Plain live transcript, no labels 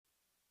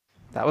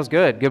That was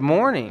good. Good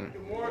morning.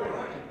 Good morning.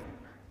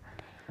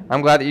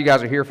 I'm glad that you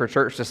guys are here for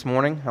church this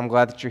morning. I'm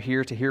glad that you're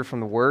here to hear from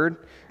the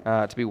Word,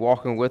 to be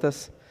walking with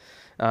us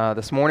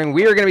this morning.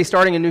 We are going to be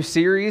starting a new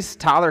series.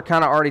 Tyler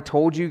kind of already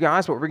told you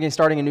guys, but we're going to be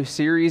starting a new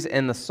series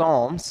in the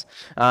Psalms.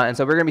 And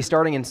so we're going to be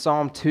starting in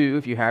Psalm 2.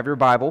 If you have your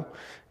Bible,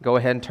 go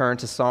ahead and turn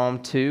to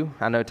Psalm 2.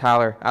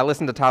 I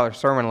listened to Tyler's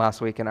sermon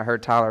last week, and I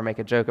heard Tyler make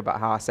a joke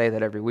about how I say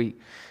that every week.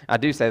 I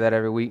do say that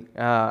every week.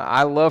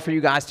 I love for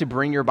you guys to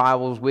bring your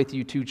Bibles with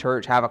you to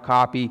church, have a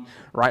copy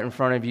right in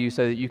front of you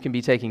so that you can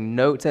be taking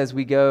notes as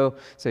we go,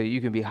 so that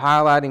you can be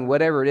highlighting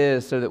whatever it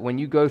is, so that when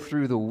you go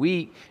through the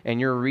week and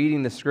you're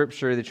reading the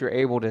Scripture, that you're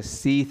able to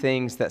see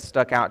things that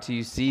stuck out to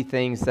you, see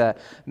things that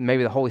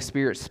maybe the Holy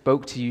Spirit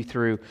spoke to you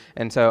through.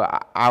 And so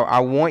I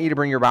want you to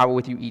bring your Bible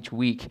with you each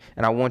week,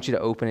 and I want you to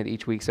open it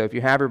each week. So if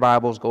you have your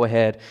Bibles, go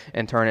ahead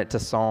and turn it to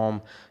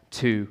Psalm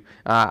 2.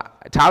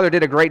 Tyler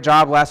did a great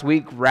job last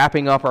week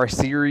wrapping up our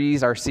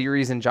series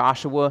in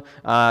Joshua.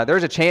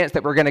 There's a chance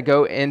that we're going to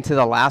go into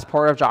the last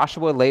part of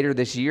Joshua later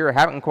this year. I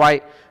haven't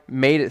quite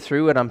made it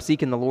through it. I'm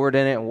seeking the Lord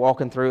in it and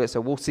walking through it, so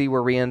we'll see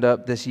where we end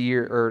up this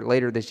year or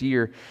later this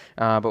year.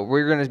 But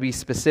we're going to be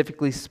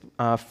specifically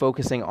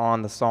focusing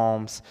on the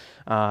Psalms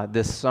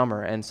this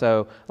summer. And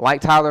so,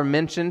 like Tyler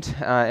mentioned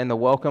in the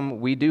welcome,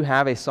 we do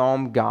have a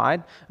Psalm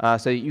guide,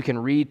 so you can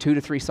read 2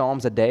 to 3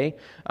 Psalms a day,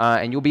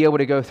 and you'll be able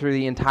to go through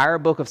the entire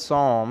book of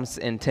Psalms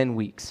in 10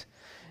 weeks.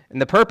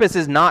 And the purpose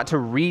is not to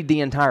read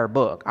the entire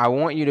book. I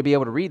want you to be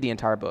able to read the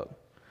entire book.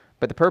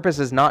 But the purpose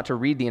is not to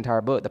read the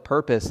entire book. The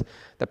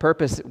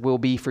purpose will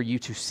be for you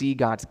to see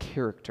God's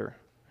character.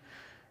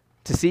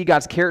 To see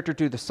God's character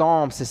through the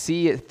Psalms, to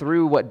see it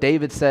through what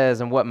David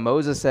says and what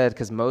Moses said,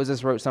 because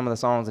Moses wrote some of the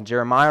Psalms and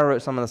Jeremiah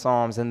wrote some of the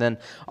Psalms, and then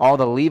all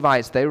the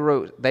Levites, they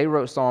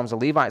wrote Psalms. The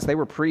Levites, they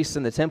were priests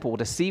in the temple.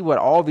 To see what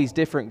all these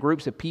different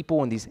groups of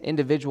people and these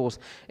individuals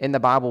in the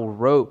Bible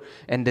wrote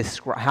and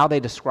how they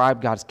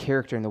described God's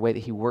character and the way that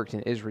he worked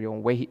in Israel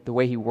and the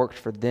way he worked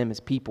for them as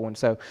people. And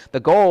so the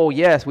goal,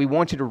 yes, we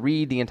want you to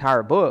read the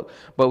entire book,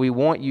 but we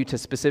want you to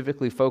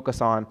specifically focus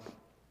on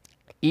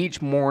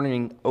each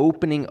morning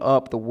opening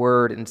up the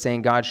Word and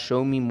saying, God,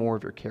 show me more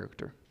of your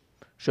character.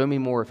 Show me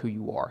more of who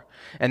you are.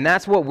 And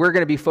that's what we're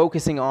going to be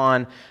focusing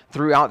on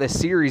throughout this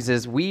series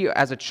is we,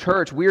 as a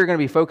church, we are going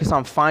to be focused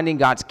on finding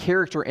God's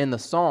character in the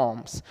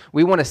Psalms.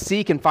 We want to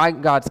seek and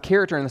find God's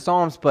character in the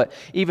Psalms, but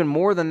even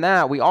more than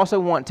that, we also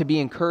want to be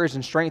encouraged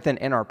and strengthened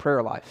in our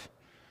prayer life.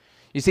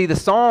 You see, the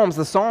Psalms,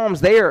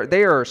 they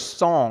are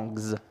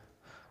songs,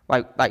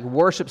 like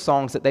worship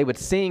songs that they would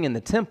sing in the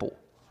temple.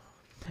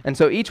 And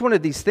so each one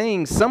of these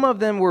things, some of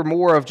them were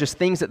more of just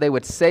things that they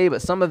would say,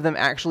 but some of them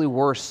actually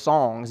were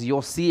songs.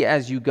 You'll see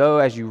as you go,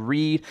 as you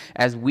read,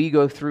 as we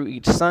go through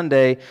each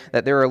Sunday,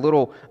 that there are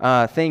little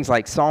things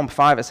like Psalm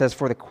 5, it says,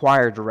 for the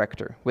choir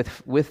director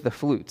with the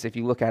flutes. If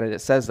you look at it, it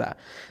says that.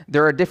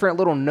 There are different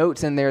little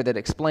notes in there that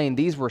explain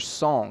these were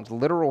songs,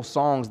 literal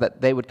songs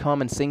that they would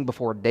come and sing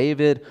before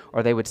David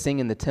or they would sing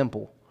in the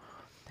temple.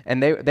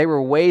 And they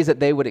were ways that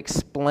they would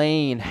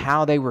explain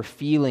how they were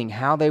feeling,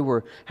 how they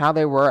were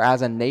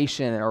as a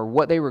nation, or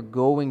what they were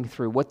going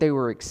through, what they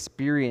were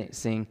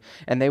experiencing.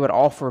 And they would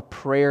offer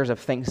prayers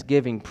of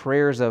thanksgiving,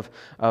 prayers of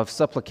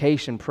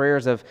supplication,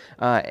 prayers of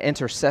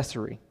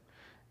intercessory.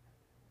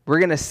 We're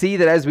going to see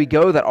that as we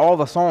go that all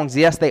the songs,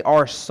 yes, they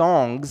are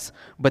songs,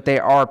 but they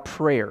are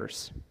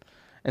prayers.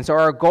 And so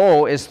our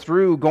goal is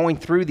through going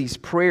through these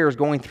prayers,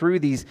 going through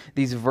these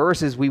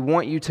verses, we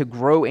want you to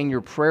grow in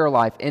your prayer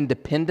life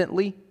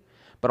independently,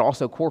 but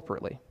also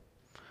corporately.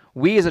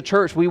 We as a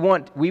church, we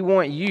want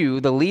you,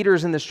 the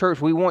leaders in this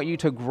church, we want you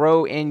to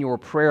grow in your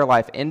prayer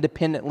life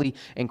independently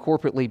and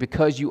corporately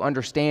because you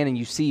understand and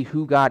you see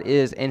who God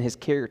is and his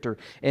character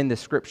in the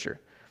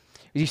Scripture.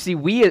 You see,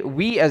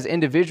 we as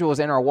individuals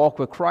in our walk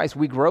with Christ,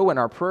 we grow in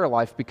our prayer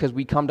life because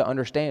we come to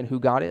understand who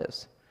God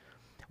is.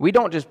 We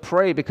don't just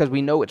pray because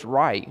we know it's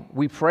right.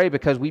 We pray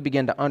because we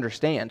begin to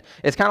understand.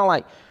 It's kind of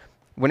like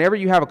whenever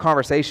you have a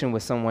conversation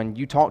with someone,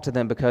 you talk to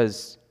them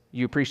because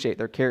you appreciate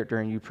their character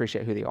and you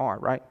appreciate who they are,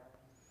 right?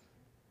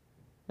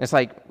 It's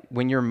like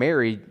when you're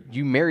married,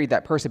 you married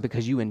that person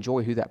because you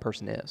enjoy who that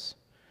person is.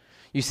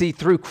 You see,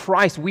 through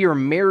Christ, we are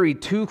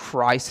married to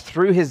Christ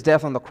through his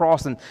death on the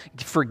cross and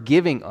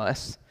forgiving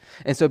us.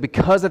 And so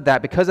because of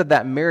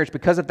that marriage,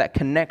 because of that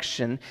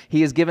connection,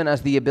 he has given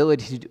us the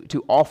ability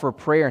to offer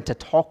prayer and to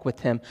talk with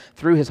him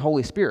through his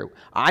Holy Spirit.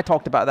 I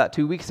talked about that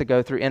 2 weeks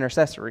ago through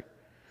intercessory.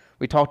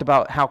 We talked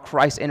about how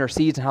Christ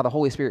intercedes and how the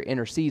Holy Spirit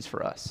intercedes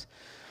for us.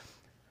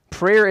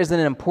 Prayer is an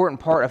important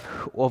part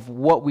of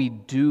what we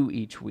do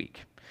each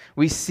week.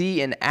 We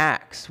see in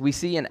Acts,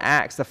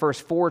 the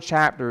first 4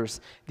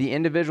 chapters, the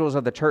individuals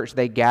of the church,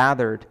 they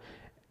gathered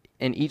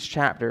in each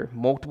chapter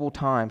multiple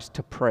times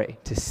to pray,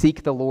 to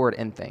seek the Lord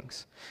in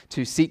things,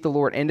 to seek the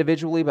Lord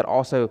individually, but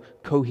also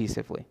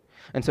cohesively.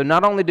 And so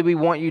not only do we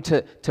want you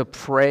to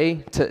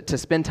pray, to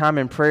spend time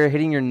in prayer,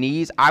 hitting your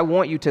knees, I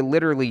want you to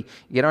literally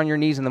get on your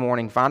knees in the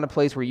morning, find a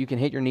place where you can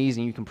hit your knees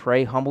and you can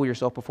pray, humble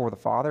yourself before the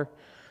Father,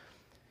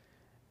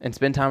 and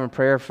spend time in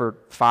prayer for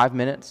 5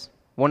 minutes.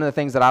 One of the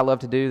things that I love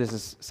to do, this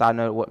is a side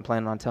note, I wasn't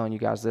planning on telling you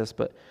guys this,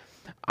 but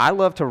I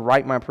love to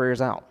write my prayers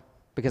out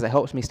because it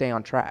helps me stay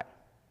on track.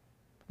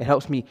 It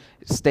helps me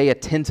stay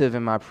attentive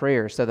in my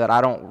prayers so that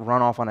I don't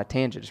run off on a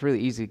tangent. It's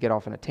really easy to get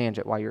off on a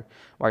tangent while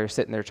you're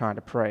sitting there trying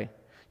to pray.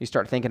 You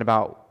start thinking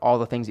about all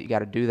the things that you got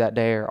to do that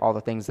day or all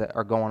the things that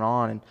are going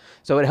on. And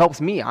so it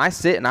helps me. I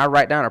sit and I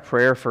write down a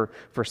prayer for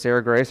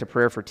Sarah Grace, a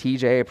prayer for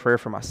TJ, a prayer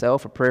for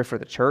myself, a prayer for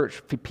the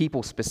church, for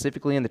people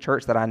specifically in the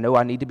church that I know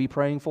I need to be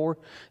praying for,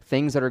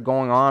 things that are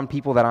going on,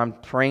 people that I'm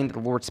praying that the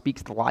Lord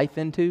speaks life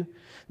into,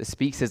 that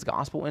speaks His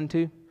gospel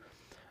into.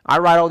 I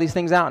write all these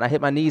things out, and I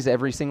hit my knees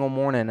every single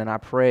morning, and I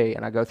pray,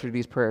 and I go through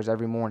these prayers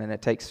every morning.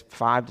 It takes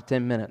 5 to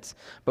 10 minutes.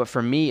 But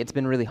for me, it's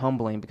been really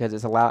humbling because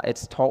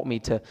it's taught me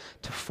to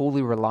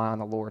fully rely on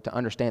the Lord, to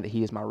understand that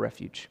He is my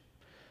refuge,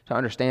 to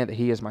understand that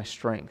He is my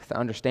strength, to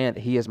understand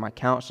that He is my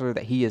counselor,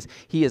 that He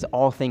is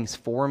all things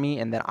for me,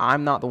 and that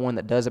I'm not the one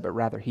that does it, but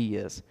rather He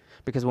is.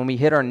 Because when we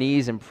hit our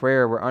knees in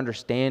prayer, we're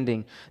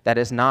understanding that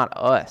it's not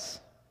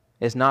us.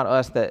 It's not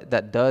us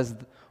that does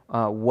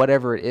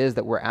whatever it is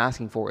that we're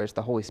asking for. It's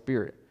the Holy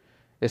Spirit.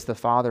 It's the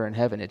Father in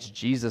heaven. It's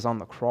Jesus on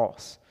the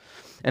cross.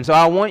 And so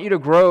I want you to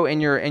grow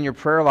in your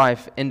prayer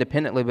life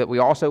independently, but we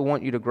also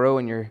want you to grow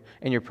in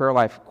your prayer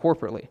life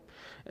corporately.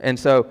 And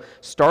so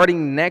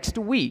starting next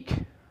week,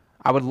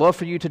 I would love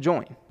for you to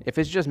join. If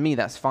it's just me,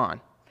 that's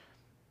fine.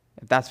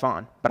 That's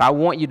fine. But I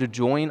want you to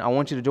join. I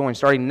want you to join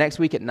starting next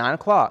week at 9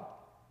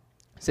 o'clock,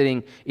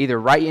 sitting either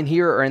right in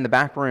here or in the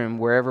back room,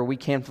 wherever we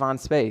can find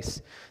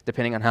space,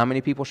 depending on how many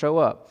people show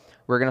up.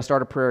 We're going to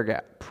start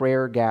a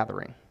prayer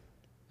gathering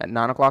at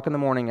 9 o'clock in the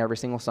morning every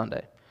single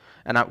Sunday.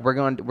 And we're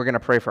going to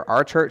pray for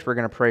our church. We're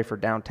going to pray for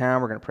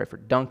downtown. We're going to pray for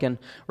Duncan.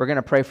 We're going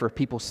to pray for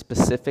people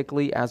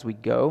specifically as we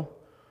go.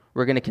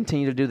 We're going to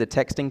continue to do the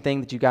texting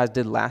thing that you guys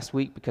did last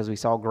week because we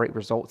saw great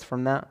results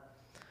from that.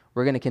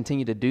 We're going to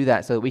continue to do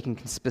that so that we can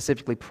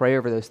specifically pray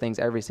over those things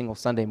every single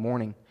Sunday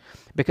morning.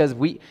 Because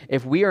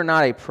if we are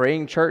not a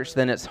praying church,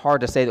 then it's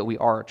hard to say that we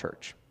are a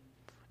church.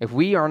 If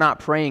we are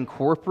not praying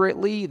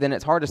corporately, then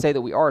it's hard to say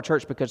that we are a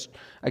church because,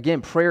 again,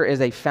 prayer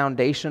is a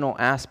foundational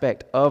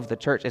aspect of the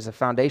church. It's a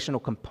foundational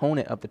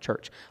component of the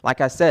church.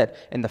 Like I said,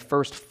 in the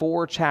first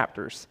 4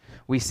 chapters,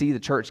 we see the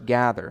church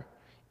gather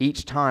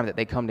each time that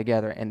they come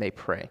together and they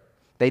pray.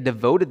 They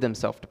devoted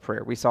themselves to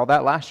prayer. We saw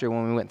that last year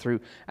when we went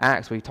through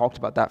Acts. We talked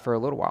about that for a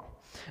little while.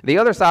 The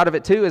other side of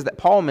it, too, is that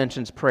Paul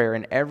mentions prayer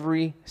in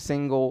every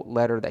single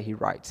letter that he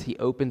writes. He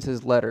opens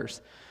his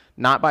letters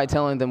not by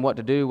telling them what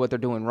to do, what they're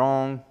doing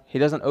wrong. He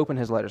doesn't open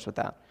his letters with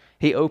that.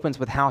 He opens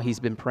with how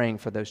he's been praying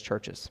for those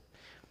churches.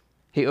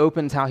 He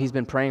opens how he's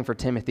been praying for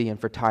Timothy and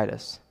for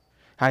Titus,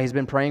 how he's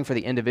been praying for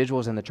the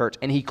individuals in the church,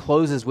 and he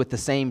closes with the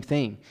same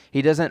thing.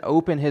 He doesn't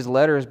open his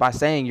letters by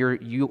saying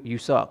you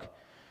suck.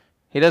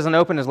 He doesn't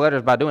open his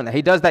letters by doing that.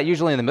 He does that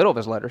usually in the middle of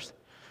his letters.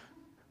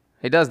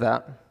 He does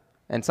that,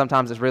 and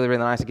sometimes it's really, really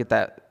nice to get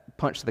that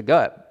punch to the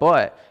gut,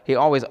 but he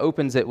always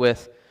opens it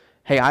with,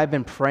 hey, I've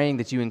been praying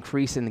that you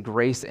increase in the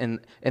grace and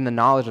in the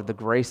knowledge of the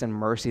grace and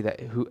mercy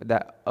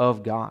that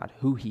of God,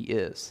 who He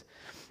is.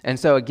 And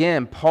so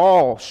again,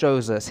 Paul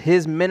shows us,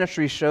 his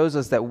ministry shows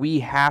us that we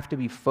have to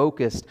be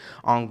focused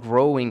on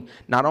growing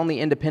not only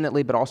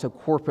independently but also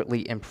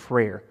corporately in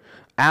prayer.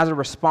 As a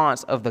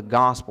response of the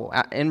gospel,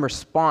 in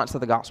response to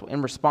the gospel,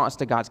 in response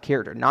to God's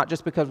character. Not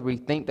just because we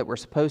think that we're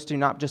supposed to,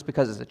 not just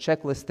because it's a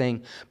checklist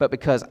thing, but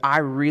because I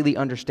really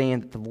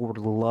understand that the Lord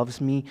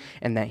loves me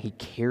and that He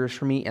cares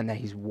for me and that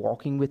He's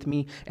walking with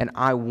me, and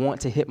I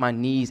want to hit my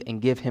knees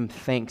and give Him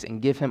thanks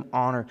and give Him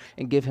honor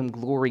and give Him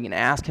glory and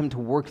ask Him to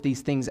work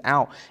these things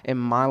out in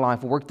my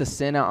life, work the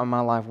sin out in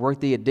my life, work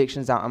the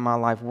addictions out in my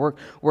life, work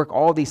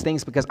all these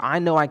things because I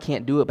know I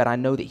can't do it, but I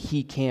know that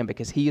He can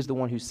because He is the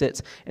one who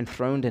sits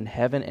enthroned in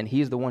heaven. And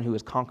He is the one who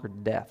has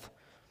conquered death.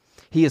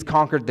 He has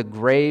conquered the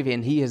grave,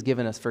 and He has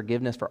given us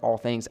forgiveness for all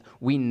things.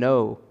 We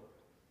know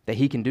that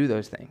He can do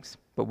those things,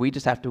 but we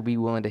just have to be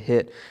willing to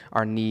hit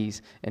our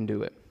knees and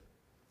do it.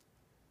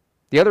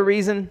 The other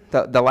reason,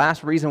 the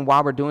last reason why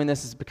we're doing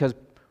this is because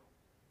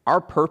our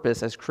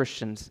purpose as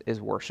Christians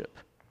is worship.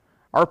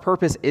 Our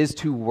purpose is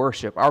to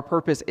worship. Our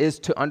purpose is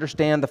to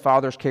understand the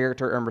Father's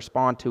character and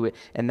respond to it,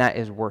 and that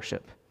is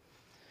worship.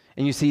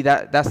 And you see,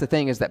 that's the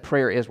thing, is that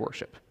prayer is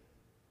worship.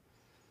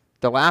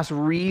 The last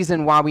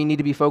reason why we need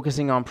to be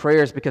focusing on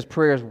prayer is because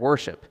prayer is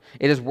worship.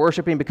 It is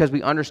worshiping because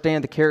we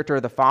understand the character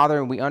of the Father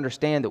and we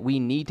understand that we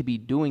need to be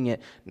doing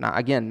it,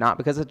 not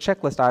because it's a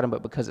checklist item,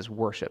 but because it's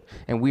worship.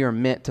 And we are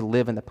meant to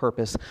live in the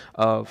purpose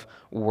of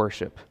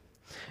worship.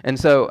 And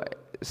so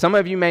some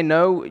of you may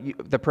know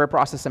the prayer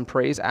process and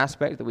praise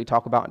aspect that we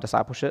talk about in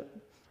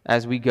discipleship.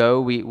 As we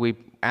go, we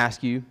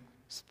ask you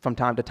from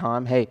time to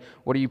time, hey,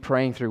 what are you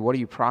praying through? What are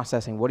you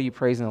processing? What are you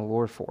praising the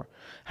Lord for?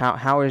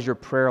 How is your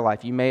prayer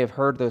life? You may have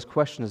heard those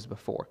questions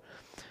before.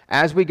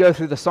 As we go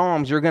through the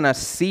Psalms, you're going to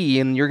see,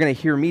 and you're going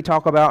to hear me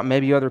talk about, and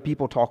maybe other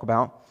people talk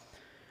about,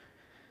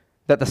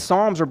 that the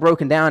Psalms are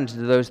broken down into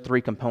those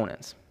 3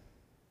 components.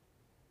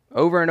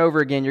 Over and over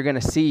again, you're going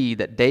to see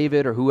that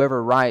David or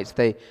whoever writes,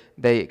 they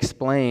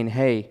explain,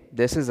 hey,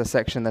 this is a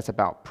section that's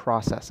about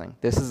processing.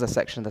 This is a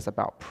section that's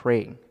about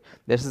praying.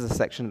 This is a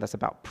section that's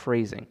about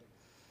praising.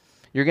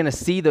 You're going to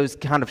see those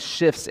kind of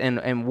shifts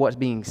in what's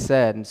being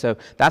said. And so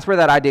that's where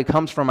that idea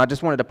comes from. I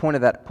just wanted to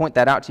point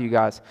that out to you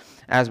guys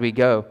as we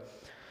go.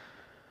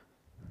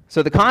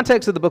 So the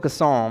context of the book of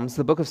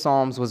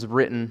Psalms was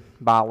written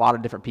by a lot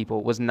of different people.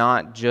 It was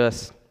not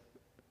just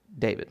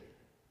David.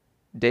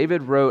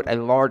 David wrote a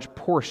large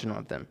portion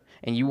of them.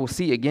 And you will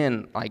see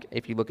again, like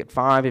if you look at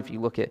 5, if you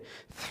look at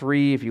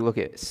 3, if you look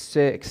at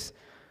 6,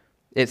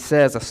 it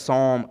says a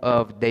psalm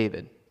of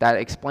David. That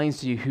explains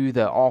to you who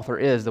the author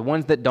is. The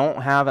ones that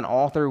don't have an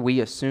author,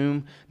 we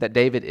assume that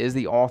David is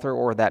the author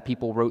or that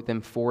people wrote them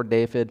for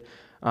David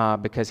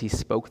because he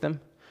spoke them.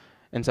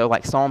 And so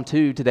like Psalm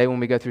 2, today when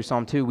we go through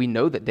Psalm 2, we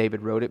know that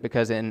David wrote it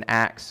because in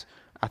Acts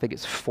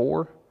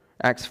 4,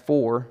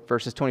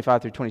 verses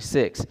 25 through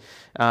 26,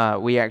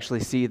 we actually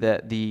see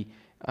that the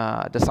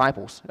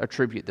disciples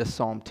attribute this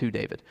psalm to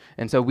David.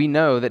 And so we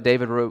know that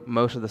David wrote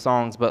most of the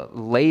songs, but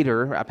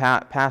later,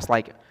 past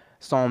like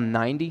Psalm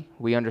 90,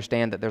 we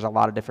understand that there's a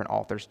lot of different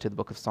authors to the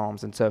book of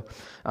Psalms. And so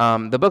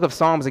the book of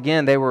Psalms,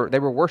 again, they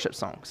were worship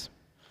songs.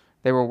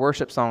 They were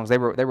worship songs. They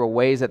were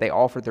ways that they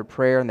offered their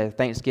prayer and their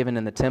thanksgiving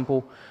in the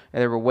temple.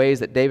 And there were ways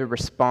that David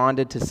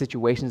responded to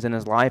situations in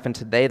his life. And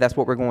today, that's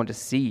what we're going to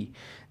see,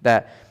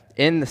 that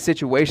in the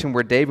situation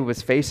where David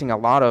was facing a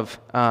lot of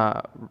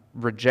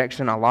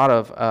rejection, a lot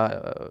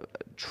of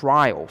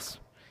trials,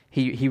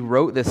 he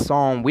wrote this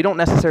psalm. We don't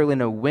necessarily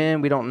know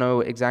when. We don't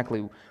know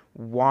exactly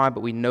why,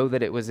 but we know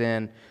that it was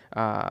in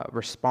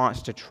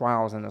response to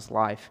trials in his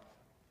life.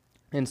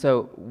 And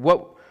so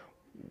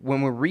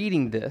when we're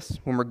reading this,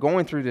 when we're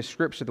going through this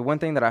scripture, the one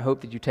thing that I hope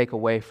that you take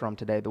away from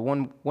today, the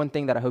one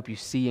thing that I hope you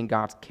see in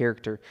God's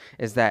character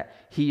is that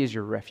he is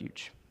your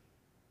refuge.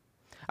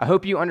 I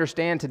hope you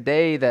understand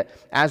today that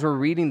as we're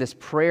reading this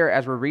prayer,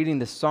 as we're reading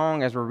this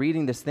song, as we're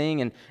reading this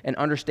thing and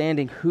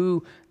understanding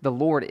who the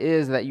Lord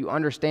is, that you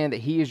understand that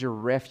he is your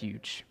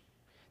refuge,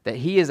 that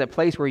he is a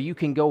place where you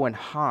can go and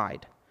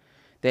hide,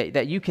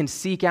 that you can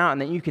seek out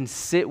and that you can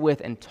sit with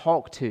and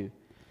talk to,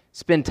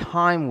 spend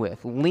time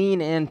with,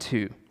 lean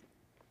into.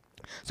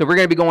 So we're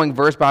going to be going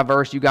verse by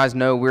verse. You guys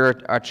know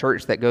we're a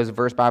church that goes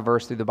verse by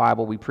verse through the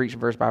Bible. We preach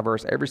verse by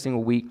verse every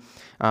single week.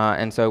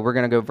 And so we're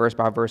going to go verse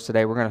by verse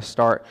today. We're going to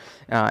start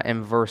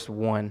in verse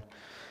 1.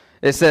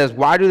 It says,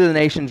 "Why do the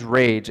nations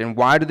rage, and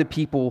why do the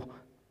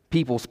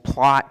peoples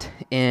plot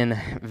in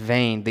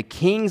vain? The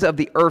kings of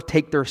the earth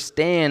take their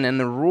stand, and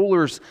the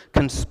rulers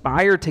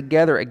conspire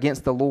together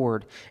against the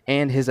Lord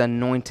and his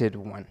anointed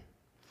one.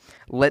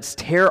 Let's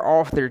tear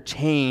off their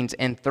chains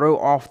and throw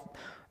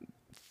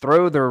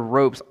their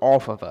ropes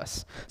off of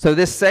us." So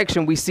this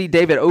section, we see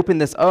David open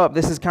this up.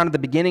 This is kind of the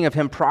beginning of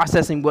him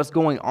processing what's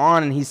going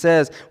on. And he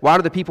says, why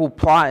do the people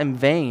plot in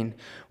vain?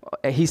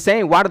 He's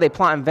saying, why do they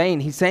plot in vain?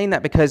 He's saying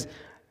that because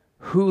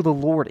who the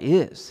Lord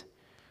is.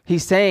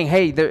 He's saying,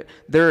 hey,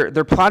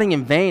 they're plotting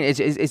in vain.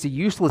 It's a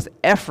useless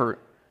effort.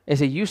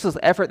 It's a useless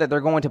effort that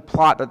they're going to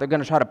plot, that they're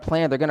going to try to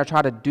plan. They're going to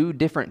try to do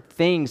different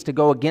things to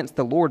go against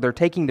the Lord. They're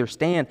taking their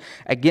stand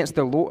against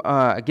the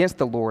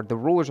Lord. The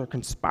rulers are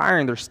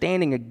conspiring. They're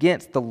standing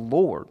against the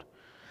Lord.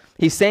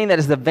 He's saying that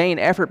it's a vain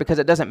effort because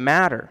it doesn't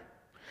matter.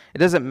 It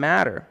doesn't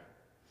matter.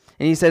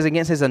 And he says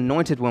against his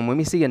anointed one. When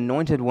we see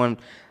anointed one,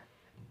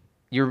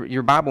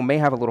 your Bible may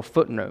have a little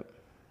footnote.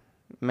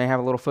 It may have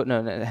a little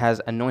footnote that has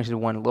anointed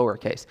one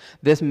lowercase.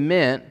 This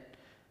meant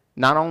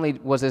not only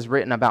was this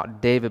written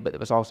about David, but it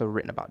was also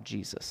written about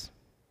Jesus.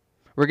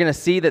 We're going to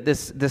see that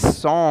this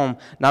psalm,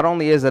 not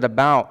only is it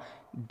about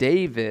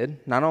David,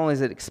 not only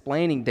is it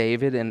explaining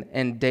David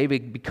and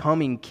David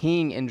becoming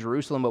king in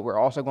Jerusalem, but we're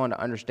also going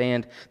to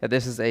understand that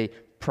this is a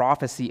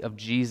prophecy of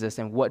Jesus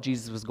and what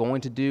Jesus was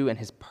going to do and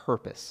his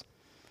purpose.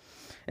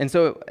 And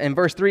so in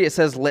verse 3 it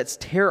says, let's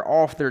tear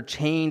off their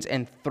chains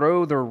and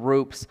throw their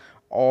ropes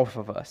off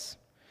of us.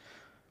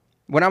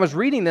 When I was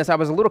reading this, I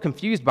was a little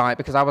confused by it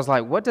because I was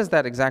like, what does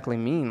that exactly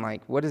mean?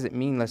 Like, what does it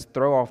mean, let's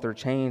throw off their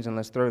chains and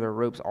let's throw their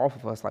ropes off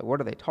of us? Like, what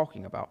are they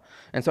talking about?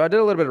 And so I did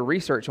a little bit of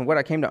research, and what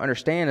I came to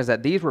understand is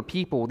that these were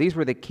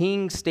the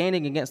kings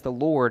standing against the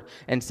Lord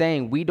and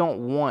saying, we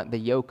don't want the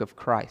yoke of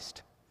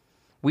Christ.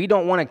 We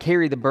don't want to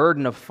carry the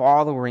burden of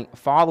following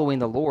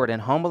the Lord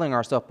and humbling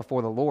ourselves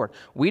before the Lord.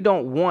 We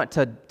don't want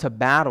to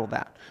battle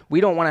that. We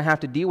don't want to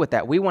have to deal with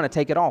that. We want to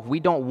take it off. We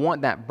don't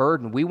want that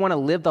burden. We want to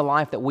live the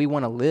life that we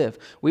want to live.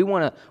 We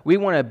want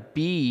to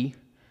be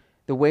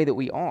the way that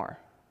we are.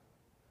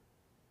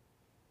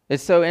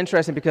 It's so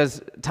interesting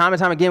because time and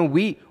time again,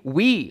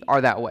 we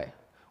are that way.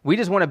 We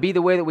just want to be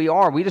the way that we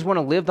are. We just want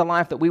to live the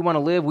life that we want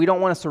to live. We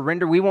don't want to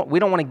surrender. We don't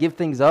want to give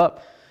things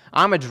up.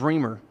 I'm a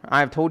dreamer.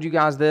 I have told you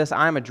guys this.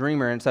 I'm a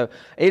dreamer. And so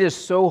it is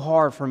so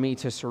hard for me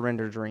to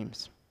surrender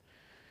dreams,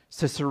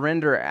 to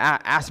surrender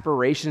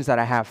aspirations that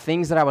I have,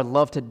 things that I would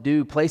love to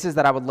do, places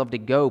that I would love to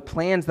go,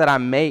 plans that I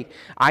make,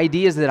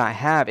 ideas that I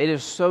have. It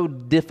is so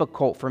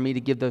difficult for me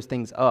to give those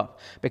things up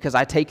because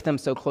I take them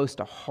so close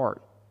to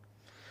heart.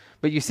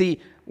 But you see,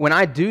 when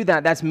I do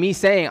that, that's me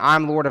saying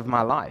I'm Lord of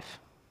my life.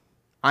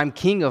 I'm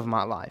king of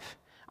my life.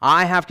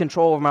 I have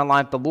control of my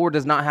life. The Lord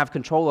does not have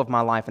control of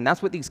my life. And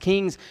that's what these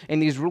kings and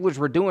these rulers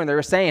were doing. They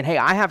were saying, hey,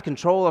 I have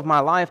control of my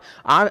life.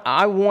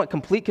 I want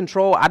complete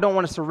control. I don't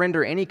want to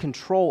surrender any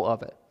control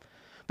of it.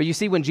 But you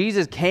see, when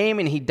Jesus came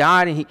and he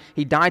died, and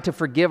he died to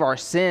forgive our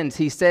sins,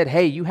 he said,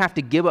 hey, you have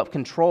to give up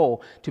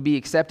control to be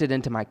accepted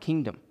into my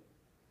kingdom.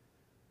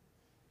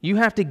 You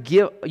have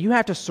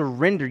to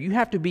surrender. You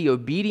have to be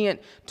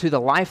obedient to the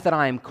life that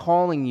I am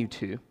calling you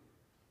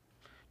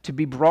to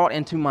be brought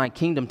into my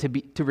kingdom,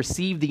 to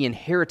receive the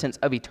inheritance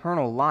of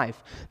eternal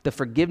life, the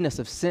forgiveness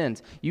of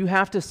sins. You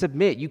have to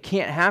submit. You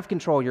can't have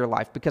control of your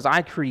life because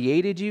I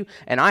created you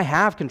and I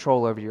have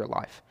control over your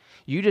life.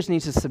 You just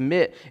need to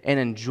submit and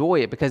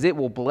enjoy it because it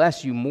will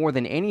bless you more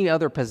than any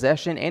other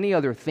possession, any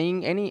other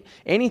thing,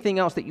 anything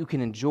else that you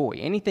can enjoy,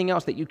 anything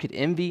else that you could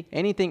envy,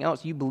 anything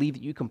else you believe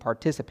that you can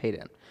participate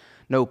in.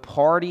 No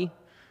party,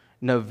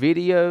 no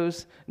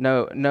videos,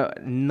 no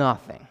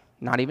nothing.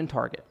 Not even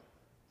Target.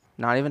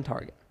 Not even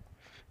Target.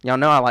 Y'all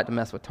know I like to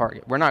mess with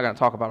Target. We're not going to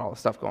talk about all the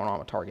stuff going on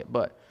with Target,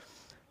 but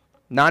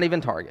not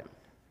even Target.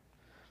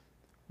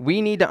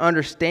 We need to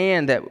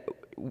understand that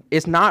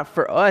it's not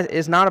for us,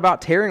 it's not about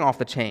tearing off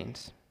the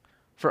chains.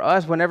 For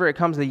us, whenever it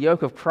comes to the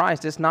yoke of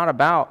Christ, it's not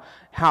about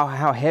how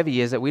heavy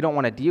is it. We don't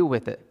want to deal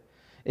with it.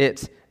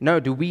 It's, no,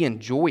 do we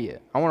enjoy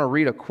it? I want to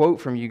read a quote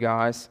from you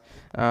guys,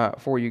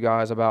 for you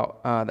guys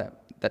about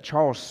that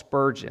Charles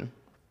Spurgeon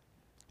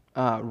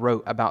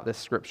wrote about this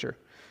scripture.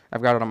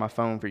 I've got it on my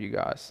phone for you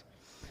guys.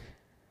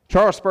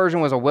 Charles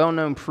Spurgeon was a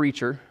well-known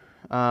preacher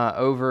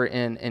over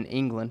in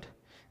England.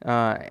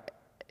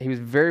 He was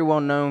very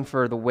well known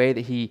for the way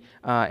that he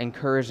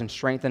encouraged and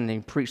strengthened and he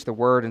preached the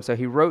word. And so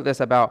he wrote this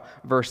about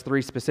verse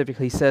 3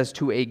 specifically. He says,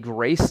 to a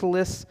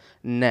graceless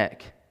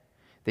neck,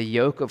 the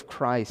yoke of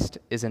Christ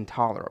is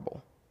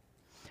intolerable.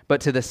 But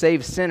to the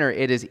saved sinner,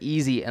 it is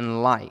easy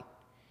and light.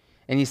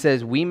 And he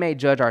says, we may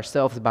judge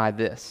ourselves by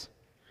this.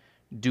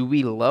 Do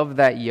we love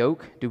that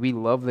yoke? Do we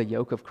love the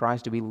yoke of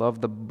Christ? Do we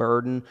love the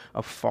burden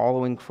of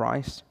following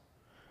Christ?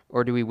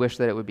 Or do we wish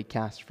that it would be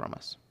cast from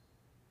us?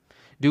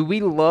 Do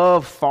we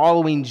love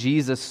following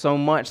Jesus so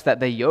much that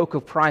the yoke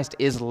of Christ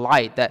is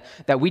light, that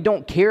we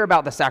don't care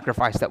about the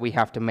sacrifice that we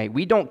have to make?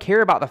 We don't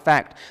care about the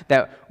fact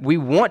that we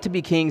want to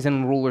be kings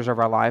and rulers of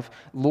our life,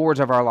 lords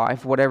of our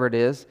life, whatever it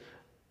is.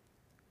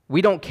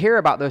 We don't care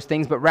about those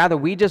things, but rather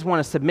we just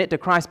want to submit to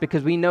Christ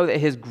because we know that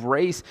His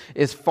grace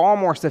is far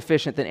more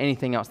sufficient than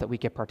anything else that we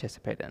could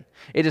participate in.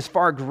 It is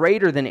far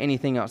greater than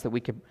anything else that we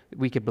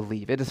could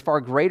believe. It is far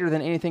greater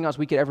than anything else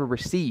we could ever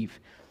receive.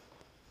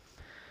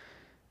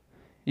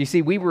 You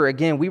see, we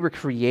were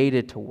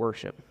created to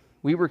worship.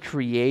 We were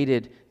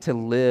created to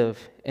live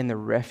in the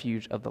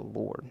refuge of the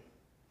Lord.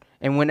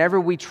 And whenever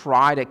we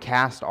try to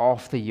cast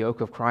off the yoke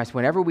of Christ,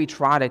 whenever we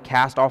try to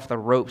cast off the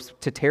ropes,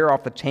 to tear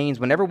off the chains,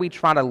 whenever we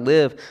try to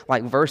live,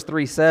 like verse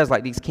 3 says,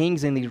 like these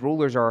kings and these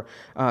rulers are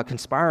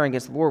conspiring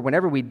against the Lord,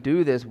 whenever we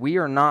do this, we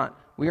are not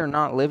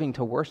living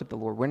to worship the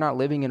Lord. We're not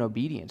living in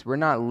obedience. We're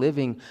not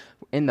living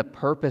in the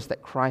purpose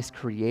that Christ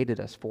created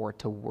us for,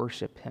 to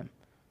worship Him,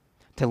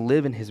 to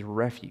live in His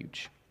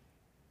refuge.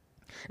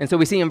 And so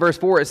we see in verse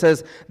 4, it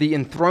says, the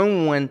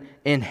enthroned one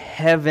in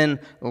heaven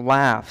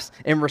laughs.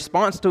 In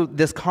response to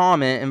this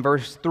comment in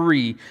verse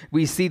 3,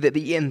 we see that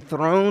the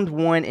enthroned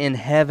one in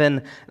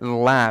heaven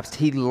laughs.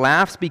 He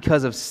laughs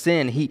because of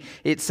sin.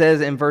 It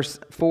says in verse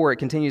 4, it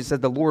continues, it says,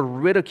 the Lord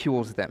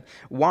ridicules them.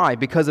 Why?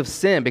 Because of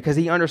sin. Because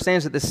He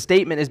understands that this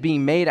statement is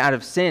being made out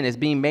of sin, is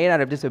being made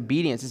out of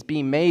disobedience. It's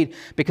being made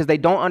because they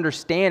don't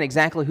understand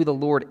exactly who the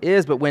Lord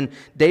is. But when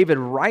David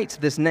writes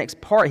this next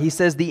part, he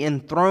says, the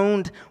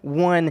enthroned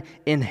one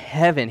in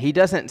heaven. He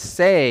doesn't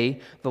say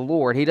the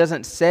Lord. He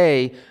doesn't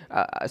say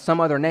some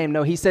other name.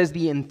 No, he says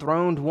the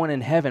enthroned one in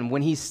heaven.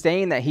 When he's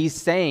saying that, he's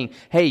saying,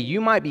 hey, you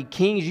might be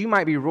kings, you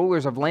might be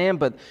rulers of land,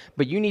 but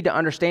you need to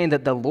understand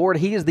that the Lord,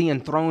 He is the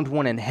enthroned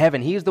one in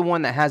heaven. He is the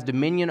one that has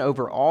dominion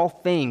over all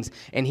things,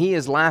 and He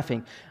is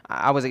laughing.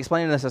 I was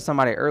explaining this to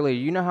somebody earlier.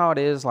 You know how it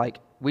is, like,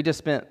 we just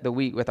spent the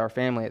week with our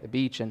family at the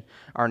beach, and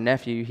our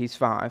nephew, he's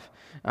 5,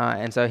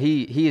 and so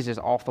he is just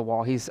off the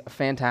wall. He's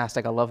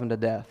fantastic. I love him to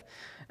death.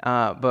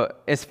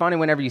 But it's funny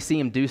whenever you see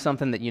him do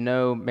something that you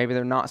know maybe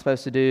they're not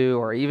supposed to do,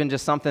 or even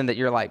just something that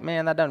you're like,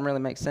 man, that doesn't really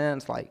make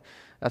sense. Like,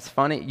 that's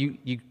funny.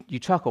 You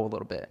chuckle a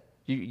little bit.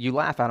 You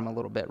laugh at him a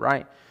little bit,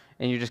 right?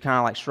 And you just kind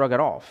of like shrug it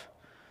off.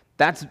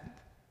 That's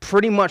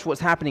pretty much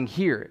what's happening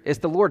here. It's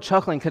the Lord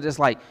chuckling because it's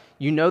like,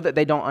 you know that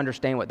they don't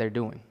understand what they're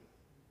doing.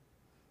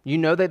 You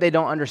know that they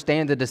don't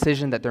understand the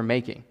decision that they're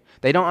making.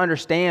 They don't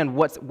understand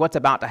what's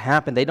about to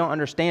happen. They don't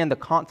understand the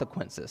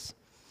consequences.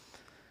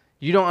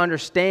 You don't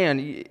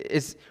understand.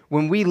 It's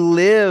when we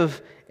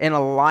live in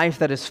a life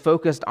that is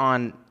focused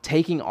on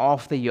taking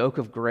off the yoke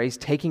of grace,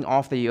 taking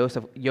off the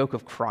yoke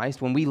of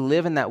Christ, when we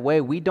live in that way,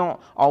 we don't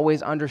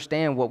always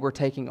understand what we're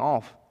taking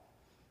off.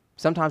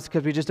 Sometimes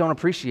because we just don't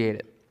appreciate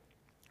it.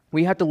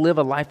 We have to live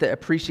a life that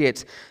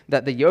appreciates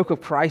that the yoke of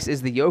Christ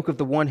is the yoke of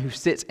the one who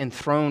sits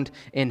enthroned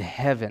in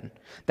heaven.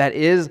 That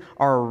is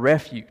our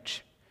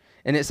refuge.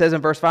 And it says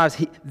in verse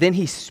 5, then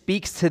he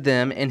speaks to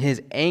them in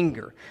his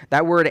anger.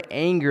 That word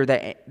anger,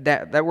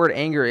 that word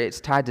anger, it's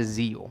tied to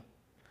zeal.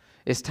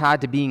 It's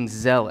tied to being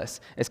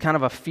zealous. It's kind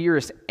of a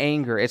fierce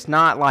anger. It's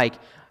not like,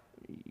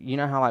 you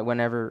know how like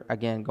whenever,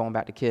 again, going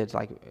back to kids,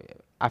 like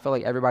I feel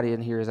like everybody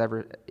in here has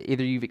ever,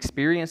 either you've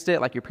experienced it,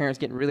 like your parents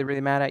getting really,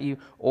 really mad at you,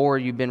 or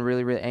you've been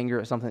really, really angry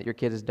at something that your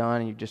kid has done,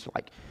 and you just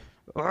like,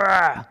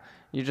 Argh!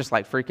 You just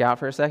like freak out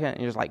for a second, and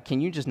you're just like,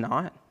 can you just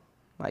not?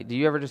 Like, do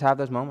you ever just have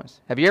those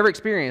moments? Have you ever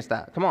experienced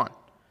that? Come on.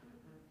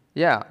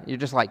 Yeah, you're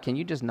just like, can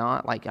you just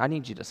not? Like, I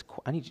need you to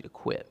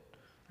quit.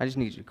 I just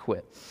need you to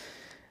quit.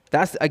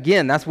 That's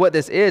what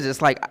this is.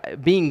 It's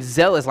like being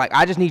zealous. Like,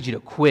 I just need you to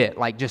quit.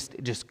 Like,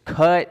 just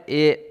cut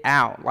it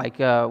out. Like,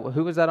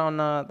 who was that on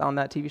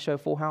that TV show,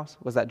 Full House?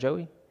 Was that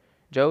Joey?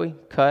 Joey,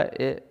 cut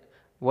it.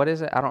 What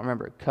is it? I don't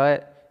remember.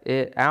 Cut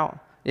it out.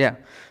 Yeah.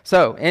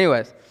 So,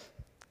 anyways,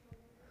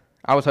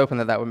 I was hoping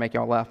that would make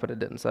y'all laugh, but it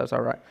didn't, so it's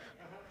all right.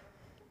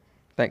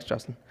 Thanks,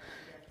 Justin.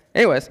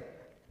 Anyways,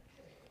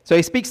 so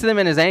he speaks to them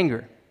in his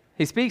anger.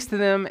 He speaks to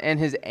them in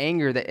his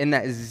anger, in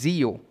that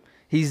zeal.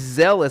 He's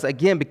zealous,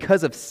 again,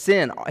 because of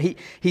sin.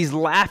 He's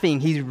laughing,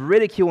 he's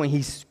ridiculing,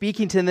 he's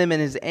speaking to them in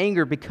his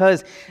anger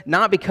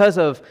not because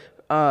of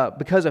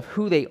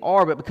who they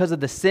are, but because of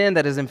the sin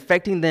that is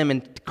infecting them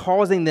and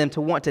causing them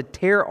to want to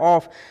tear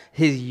off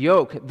his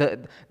yoke,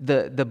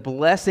 the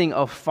blessing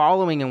of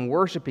following and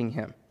worshiping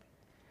him.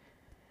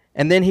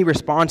 And then he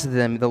responds to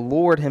them. The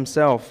Lord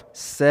himself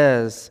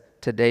says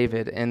to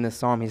David in this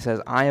psalm, he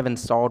says, I have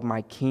installed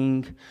my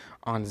king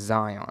on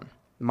Zion,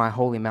 my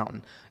holy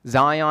mountain.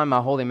 Zion, my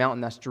holy mountain,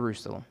 that's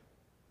Jerusalem.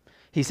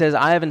 He says,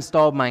 I have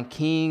installed my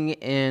king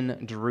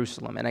in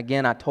Jerusalem. And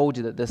again, I told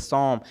you that this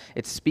psalm,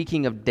 it's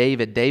speaking of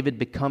David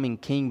becoming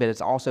king, but it's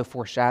also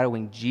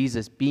foreshadowing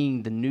Jesus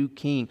being the new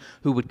king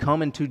who would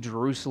come into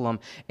Jerusalem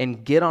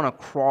and get on a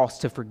cross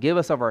to forgive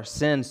us of our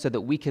sins so that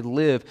we could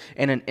live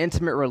in an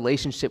intimate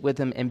relationship with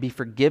him and be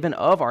forgiven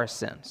of our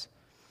sins.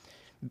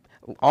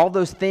 All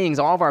those things,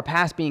 all of our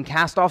past being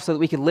cast off so that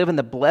we could live in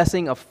the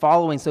blessing of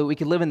following, so that we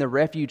could live in the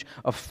refuge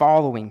of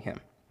following him.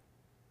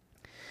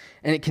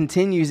 And it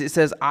continues, it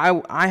says, I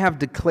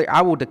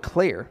will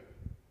declare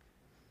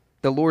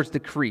the Lord's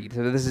decree.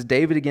 So this is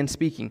David again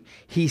speaking.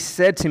 He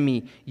said to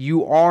me,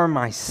 you are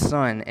my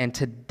son, and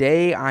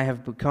today I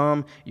have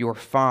become your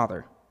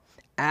father.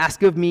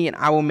 Ask of me, and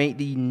I will make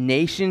the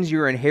nations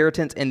your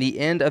inheritance, and the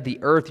end of the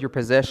earth your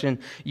possession.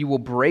 You will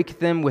break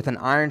them with an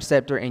iron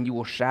scepter, and you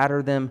will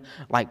shatter them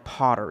like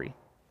pottery.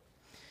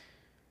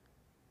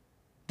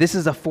 This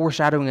is a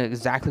foreshadowing of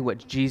exactly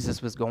what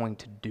Jesus was going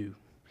to do.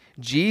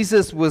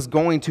 Jesus was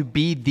going to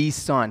be the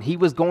Son. He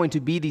was going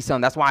to be the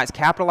Son. That's why it's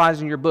capitalized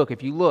in your book.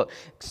 If you look,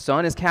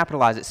 Son is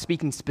capitalized. It's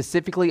speaking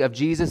specifically of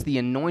Jesus, the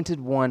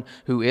anointed one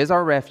who is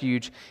our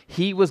refuge.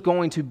 He was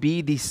going to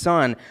be the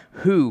Son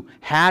who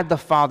had the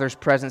Father's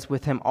presence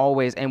with him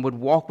always and would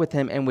walk with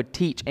him and would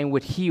teach and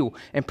would heal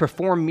and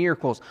perform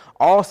miracles.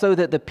 Also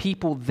that the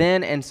people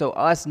then and so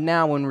us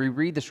now when we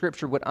read the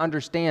scripture would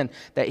understand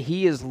that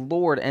he is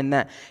Lord and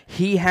that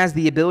he has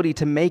the ability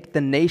to make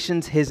the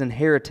nations his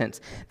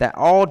inheritance. That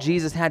all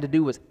Jesus had to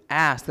do was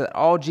ask, that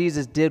all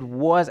Jesus did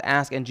was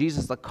ask, and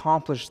Jesus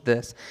accomplished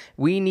this.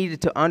 We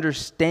needed to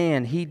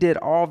understand, he did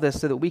all this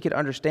so that we could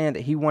understand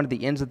that he wanted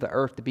the ends of the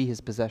earth to be his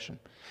possession.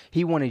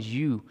 He wanted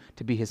you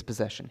to be his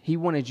possession. He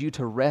wanted you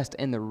to rest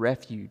in the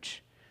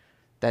refuge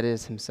that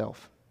is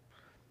himself.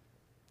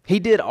 He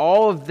did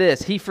all of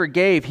this. He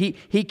forgave.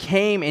 He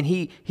came and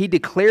he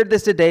declared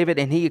this to David,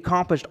 and he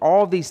accomplished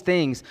all of these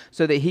things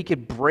so that he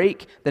could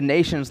break the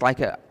nations like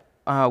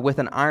with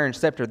an iron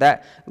scepter.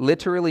 That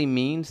literally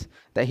means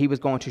that he was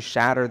going to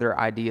shatter their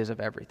ideas of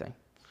everything.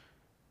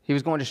 He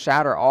was going to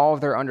shatter all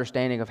of their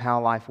understanding of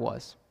how life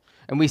was.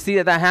 And we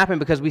see that happened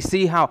because we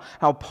see how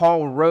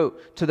Paul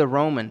wrote to the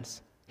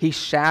Romans. He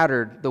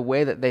shattered the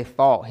way that they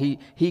thought.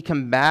 He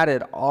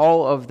combated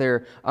all of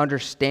their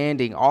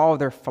understanding, all of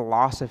their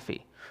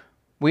philosophy.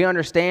 We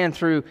understand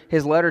through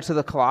his letter to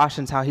the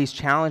Colossians how he's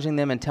challenging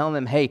them and telling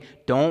them, hey,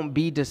 don't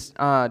be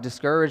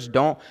discouraged.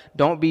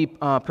 Don't be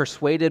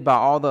persuaded by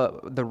all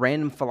the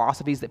random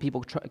philosophies that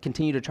people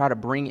continue to try to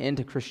bring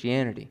into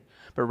Christianity.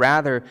 But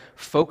rather,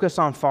 focus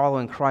on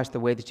following Christ the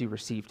way that you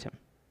received him.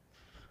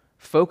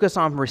 Focus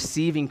on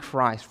receiving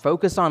Christ.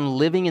 Focus on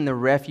living in the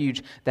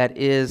refuge that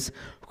is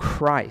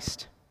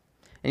Christ.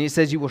 And he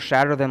says you will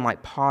shatter them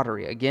like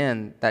pottery.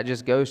 Again, that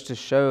just goes to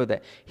show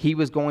that he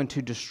was going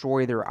to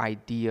destroy their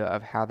idea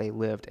of how they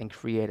lived and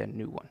create a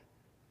new one.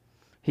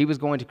 He was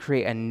going to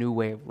create a new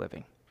way of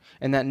living.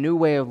 And that new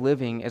way of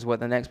living is what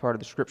the next part of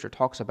the scripture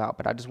talks about.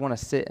 But I just want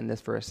to sit in this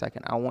for a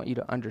second. I want you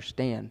to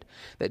understand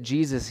that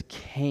Jesus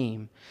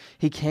came.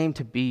 He came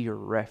to be your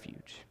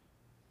refuge.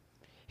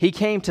 He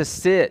came to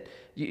sit.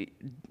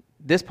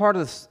 This part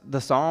of the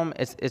psalm,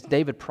 it's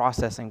David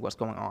processing what's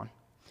going on.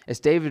 It's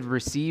David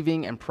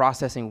receiving and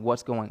processing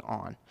what's going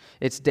on.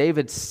 It's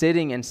David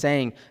sitting and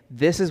saying,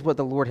 this is what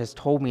the Lord has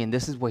told me, and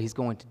this is what he's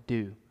going to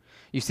do.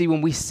 You see,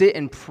 when we sit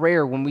in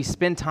prayer, when we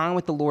spend time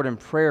with the Lord in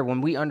prayer, when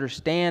we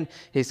understand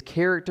His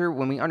character,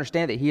 when we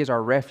understand that He is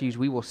our refuge,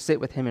 we will sit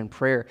with Him in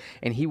prayer,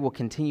 and He will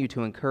continue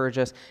to encourage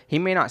us. He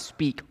may not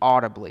speak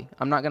audibly.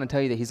 I'm not going to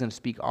tell you that He's going to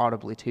speak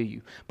audibly to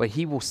you, but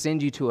He will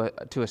send you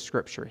to a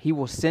scripture. He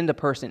will send a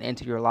person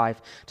into your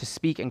life to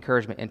speak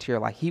encouragement into your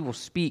life. He will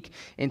speak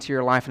into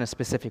your life in a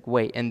specific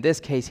way. In this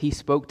case, He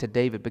spoke to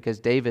David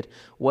because David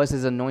was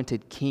His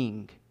anointed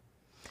king,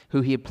 who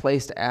He had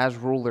placed as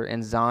ruler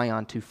in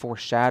Zion to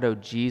foreshadow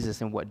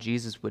Jesus and what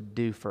Jesus would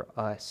do for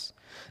us.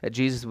 That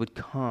Jesus would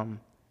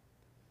come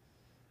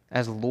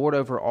as Lord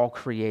over all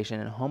creation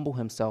and humble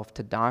Himself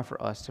to die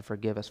for us, to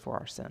forgive us for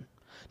our sin,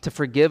 to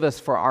forgive us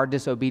for our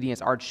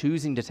disobedience, our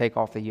choosing to take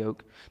off the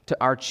yoke, to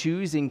our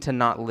choosing to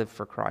not live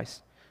for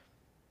Christ,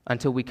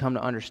 until we come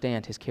to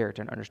understand His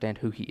character and understand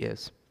who He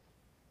is.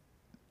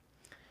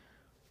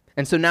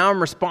 And so now in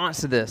response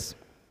to this,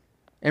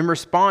 in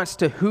response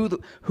to who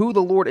the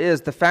Lord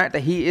is, the fact that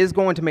He is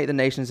going to make the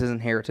nations His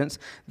inheritance,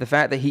 the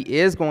fact that He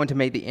is going to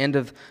make the end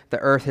of the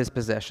earth His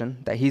possession,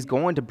 that He's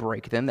going to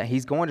break them, that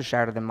He's going to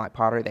shatter them like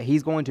pottery, that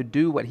He's going to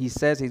do what He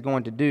says He's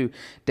going to do,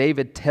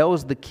 David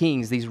tells the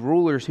kings, these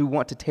rulers who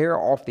want to tear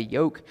off the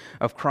yoke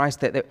of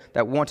Christ,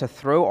 that want to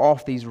throw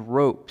off these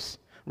ropes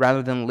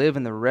rather than live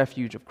in the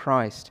refuge of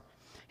Christ.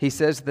 He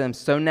says to them,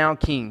 "So now,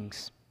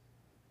 kings,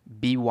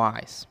 be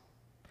wise.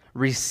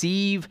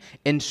 Receive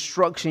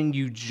instruction,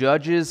 you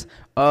judges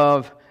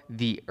of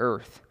the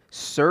earth.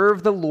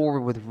 Serve the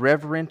Lord with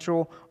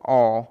reverential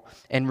awe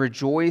and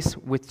rejoice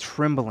with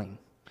trembling.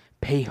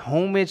 Pay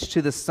homage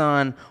to the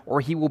Son,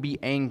 or He will be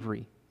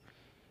angry,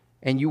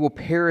 and you will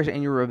perish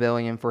in your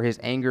rebellion, for His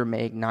anger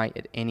may ignite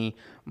at any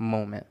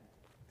moment.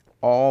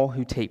 All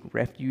who take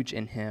refuge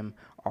in Him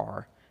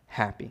are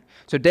happy."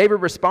 So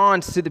David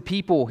responds to the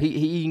people.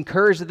 He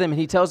encourages them and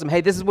he tells them, hey,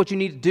 this is what you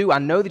need to do. I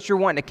know that you're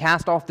wanting to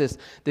cast off this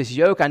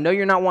yoke. I know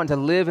you're not wanting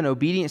to live in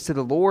obedience to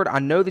the Lord. I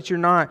know that you're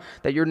not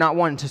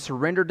wanting to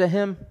surrender to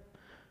Him.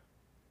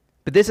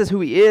 But this is who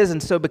He is,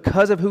 and so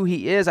because of who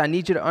He is, I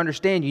need you to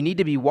understand, you need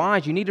to be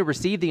wise. You need to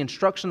receive the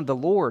instruction of the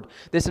Lord.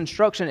 This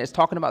instruction is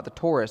talking about the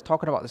Torah. It's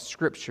talking about the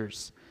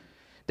Scriptures.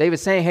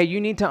 David's saying, hey,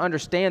 you need to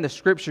understand the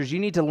Scriptures. You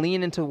need to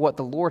lean into what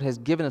the Lord has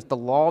given us, the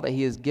law that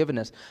He has given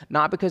us.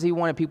 Not because He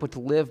wanted people to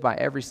live by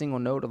every single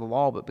note of the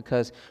law, but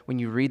because when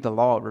you read the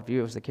law, it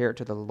reveals the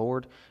character of the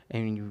Lord.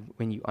 And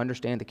when you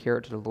understand the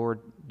character of the Lord,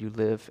 you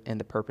live in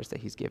the purpose that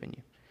He's given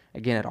you.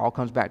 Again, it all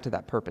comes back to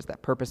that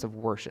purpose of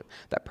worship,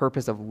 that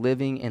purpose of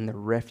living in the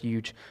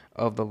refuge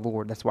of the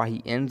Lord. That's why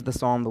he ends the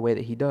psalm the way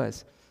that he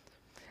does.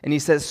 And he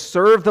says,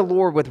 serve the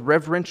Lord with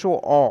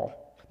reverential awe.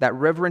 That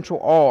reverential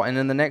awe, and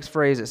in the next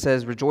phrase it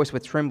says, rejoice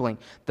with trembling.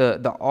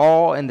 The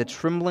awe and the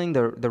trembling,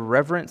 the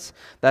reverence,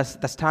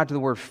 that's tied to the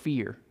word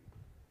fear.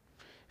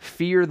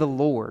 Fear the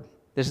Lord.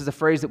 This is a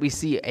phrase that we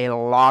see a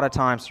lot of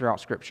times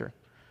throughout Scripture.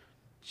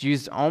 It's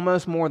used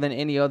almost more than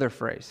any other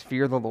phrase.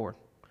 Fear the Lord.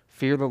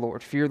 Fear the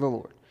Lord. Fear the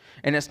Lord.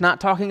 And it's not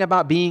talking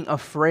about being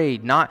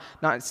afraid, not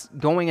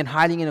going and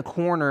hiding in a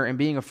corner and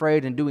being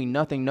afraid and doing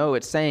nothing. No,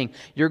 it's saying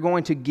you're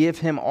going to give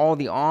him all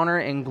the honor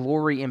and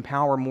glory and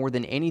power more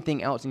than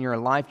anything else in your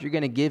life. You're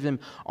going to give him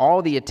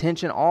all the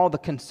attention, all the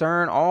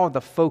concern, all the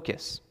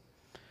focus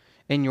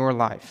in your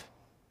life.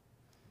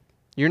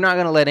 You're not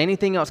going to let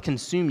anything else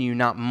consume you,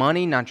 not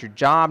money, not your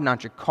job,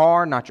 not your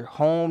car, not your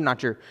home,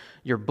 not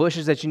your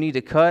bushes that you need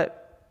to cut.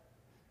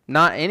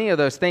 Not any of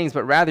those things,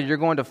 but rather you're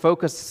going to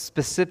focus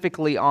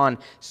specifically on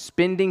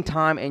spending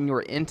time in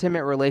your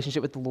intimate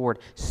relationship with the Lord,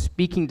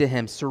 speaking to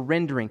him,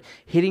 surrendering,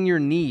 hitting your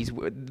knees.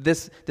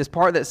 This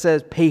part that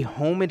says pay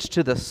homage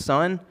to the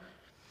Son,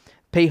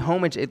 pay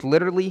homage, it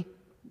literally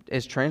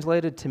is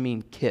translated to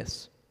mean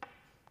kiss.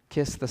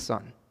 Kiss the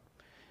Son.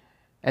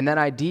 And that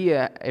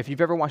idea, if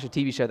you've ever watched a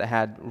TV show that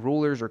had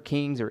rulers or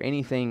kings or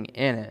anything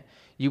in it,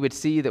 you would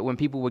see that when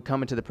people would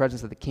come into the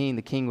presence of the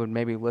king would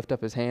maybe lift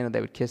up his hand and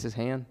they would kiss his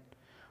hand.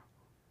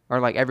 Or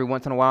like every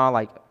once in a while,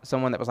 like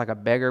someone that was like a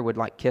beggar would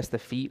like kiss the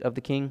feet of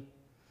the king.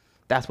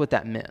 That's what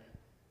that meant.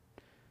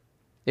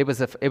 It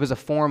was a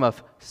form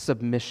of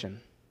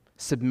submission,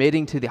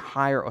 submitting to the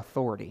higher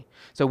authority.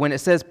 So when it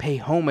says pay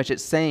homage,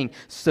 it's saying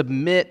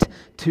submit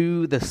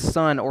to the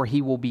Son or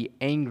he will be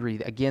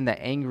angry. Again, that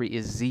angry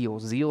is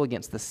zeal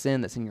against the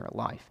sin that's in your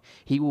life.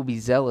 He will be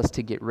zealous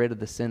to get rid of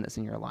the sin that's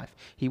in your life.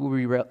 He will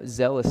be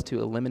zealous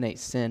to eliminate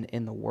sin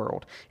in the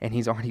world. And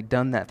he's already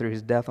done that through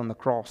his death on the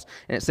cross.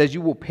 And it says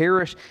you will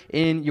perish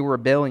in your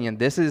rebellion.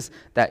 This is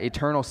that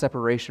eternal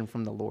separation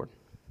from the Lord.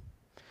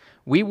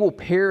 We will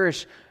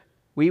perish.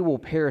 We will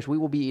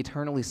be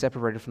eternally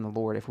separated from the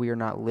Lord if we are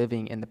not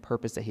living in the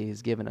purpose that he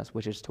has given us,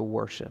 which is to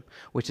worship,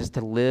 which is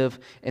to live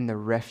in the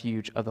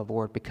refuge of the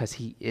Lord because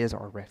he is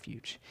our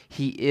refuge.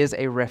 He is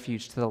a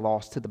refuge to the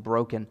lost, to the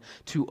broken,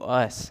 to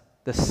us,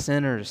 the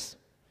sinners,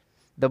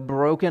 the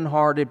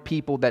brokenhearted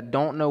people that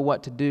don't know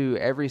what to do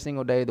every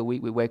single day of the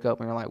week. We wake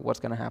up and we're like, what's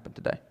going to happen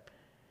today?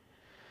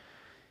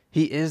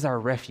 He is our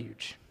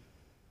refuge.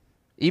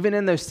 Even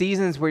in those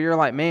seasons where you're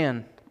like,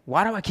 man,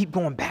 why do I keep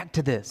going back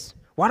to this?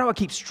 Why do I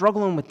keep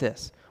struggling with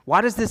this?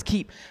 Why does this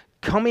keep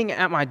coming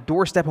at my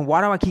doorstep, and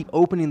why do I keep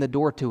opening the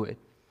door to it?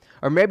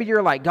 Or maybe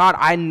you're like, God,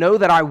 I know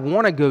that I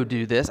want to go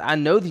do this. I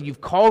know that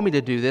you've called me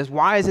to do this.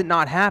 Why is it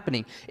not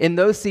happening? In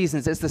those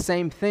seasons, it's the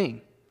same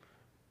thing.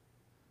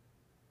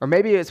 Or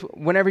maybe it's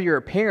whenever you're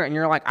a parent and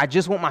you're like, I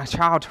just want my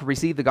child to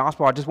receive the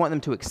gospel. I just want them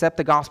to accept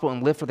the gospel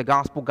and live for the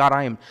gospel. God,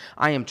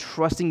 I am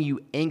trusting you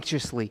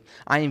anxiously.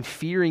 I am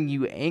fearing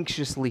you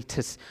anxiously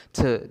to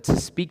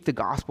speak the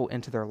gospel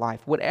into their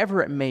life.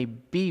 Whatever it may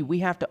be, we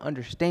have to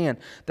understand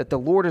that the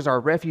Lord is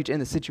our refuge in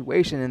the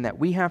situation, and that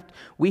we have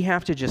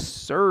to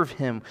just serve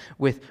him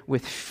with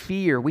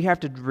fear. We have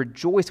to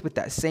rejoice with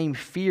that same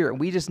fear, and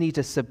we just need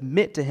to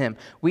submit to him.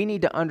 We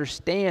need to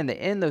understand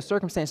that in those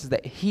circumstances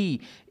that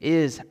he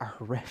is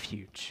our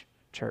refuge,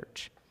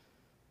 church.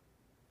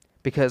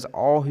 Because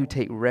all who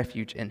take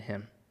refuge in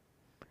him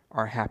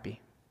are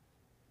happy.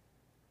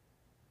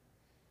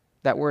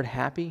 That word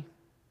happy,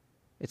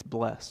 it's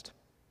blessed.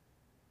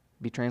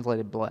 Be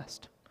translated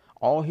blessed.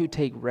 All who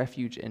take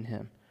refuge in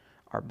him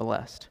are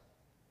blessed.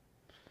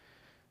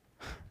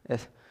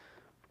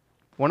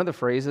 One of the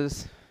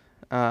phrases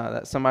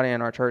that somebody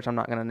in our church, I'm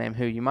not going to name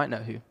who, you might know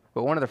who,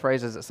 but one of the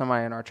phrases that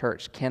somebody in our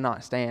church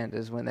cannot stand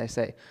is when they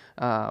say,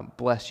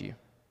 bless you.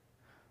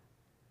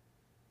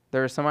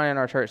 There is somebody in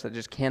our church that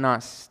just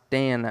cannot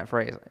stand that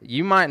phrase.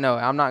 You might know it.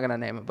 I'm not going to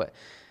name it, but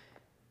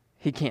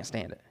he can't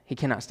stand it. He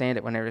cannot stand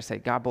it whenever they say,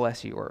 God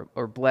bless you,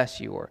 or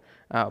bless you, or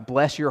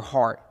bless your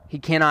heart. He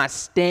cannot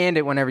stand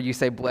it whenever you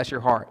say, bless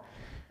your heart.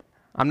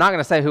 I'm not going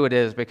to say who it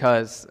is,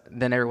 because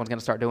then everyone's going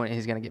to start doing it and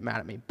he's going to get mad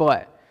at me.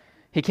 But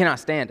he cannot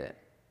stand it.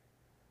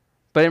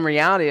 But in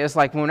reality, it's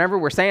like whenever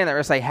we're saying that,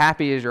 we're saying,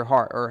 happy is your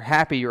heart, or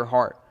happy your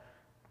heart.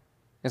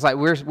 It's like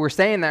we're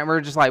saying that, and we're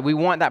just like, we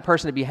want that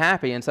person to be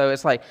happy. And so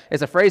it's like,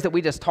 it's a phrase that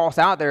we just toss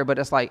out there, but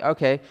it's like,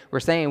 okay,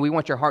 we're saying we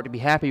want your heart to be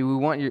happy. We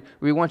want you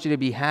to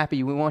be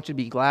happy. We want you to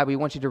be glad. We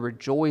want you to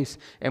rejoice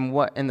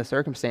in the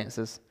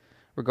circumstances,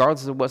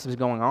 regardless of what's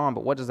going on.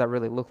 But what does that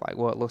really look like?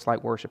 Well, it looks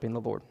like worshiping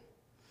the Lord.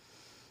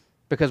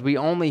 Because we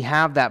only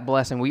have that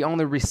blessing. We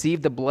only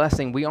receive the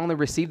blessing. We only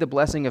receive the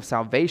blessing of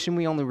salvation.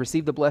 We only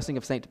receive the blessing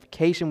of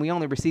sanctification. We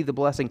only receive the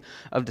blessing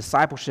of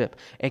discipleship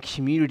and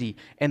community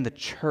and the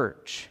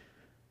church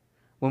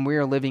when we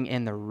are living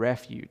in the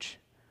refuge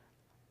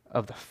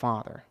of the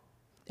Father.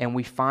 And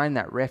we find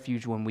that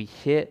refuge when we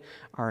hit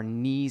our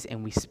knees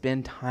and we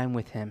spend time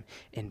with him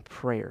in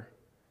prayer.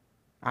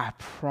 I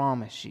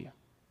promise you.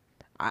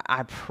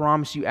 I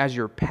promise you, as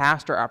your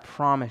pastor, I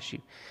promise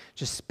you,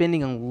 just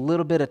spending a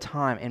little bit of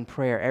time in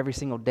prayer every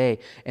single day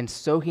and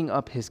soaking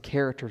up his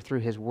character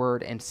through his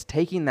word and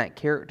taking that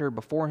character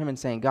before him and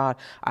saying, God,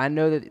 I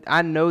know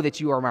that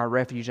you are my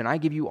refuge, and I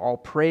give you all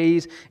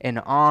praise and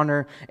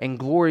honor and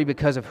glory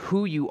because of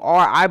who you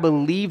are. I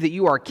believe that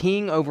you are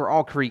king over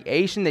all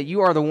creation, that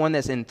you are the one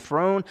that's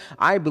enthroned.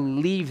 I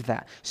believe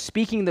that.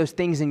 Speaking those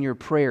things in your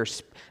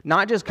prayers,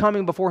 not just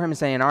coming before him and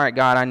saying, all right,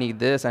 God, I need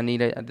this, I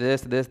need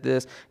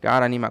this.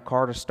 God, I need my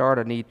car to start.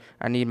 I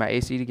need my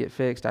AC to get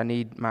fixed. I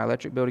need my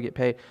electric bill to get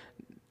paid.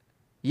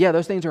 Yeah,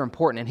 those things are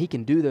important, and he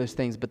can do those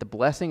things, but the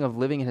blessing of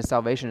living in his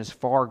salvation is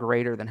far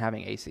greater than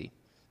having AC.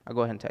 I'll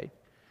go ahead and tell you.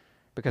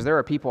 Because there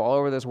are people all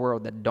over this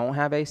world that don't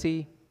have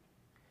AC,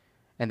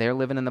 and they're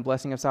living in the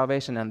blessing of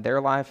salvation, and their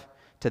life,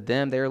 to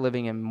them, they're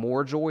living in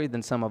more joy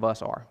than some of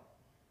us are.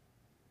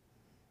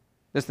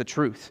 That's the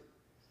truth.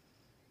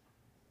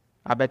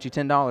 I bet you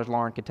 $10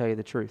 Lauren could tell you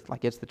the truth.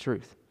 Like, it's the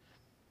truth.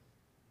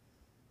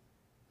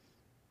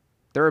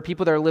 There are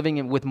people that are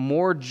living with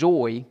more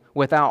joy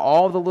without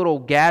all the little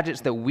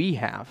gadgets that we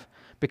have,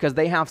 because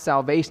they have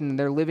salvation and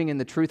they're living in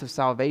the truth of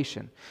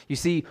salvation. You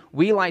see,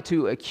 we like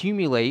to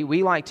accumulate,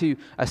 we like to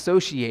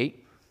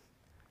associate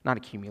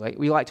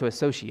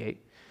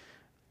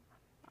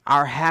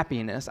our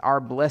happiness, our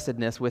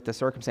blessedness with the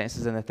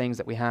circumstances and the things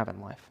that we have in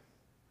life.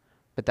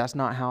 But that's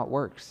not how it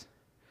works.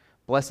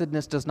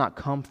 Blessedness does not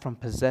come from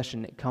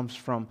possession, it comes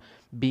from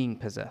being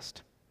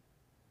possessed.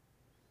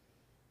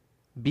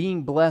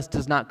 Being blessed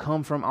does not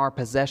come from our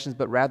possessions,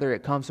 but rather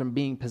it comes from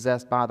being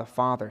possessed by the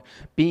Father,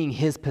 being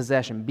his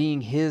possession,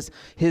 being his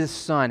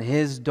son,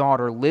 his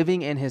daughter,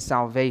 living in his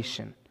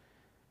salvation.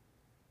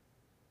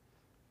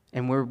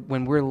 And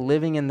when we're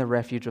living in the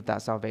refuge of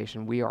that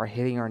salvation, we are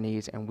hitting our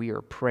knees and we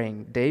are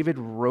praying. David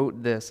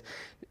wrote this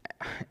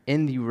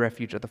in the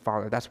refuge of the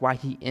Father. That's why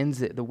he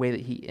ends it the way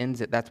that he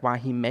ends it. That's why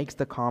he makes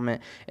the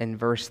comment in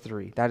verse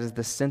 3. That is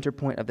the center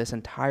point of this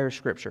entire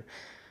scripture.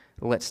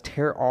 Let's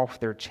tear off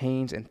their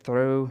chains and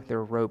throw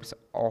their ropes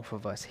off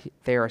of us.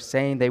 They are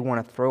saying they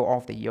want to throw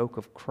off the yoke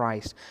of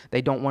Christ.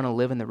 They don't want to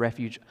live in the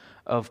refuge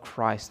of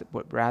Christ,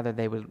 but rather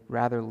they would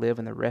rather live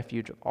in the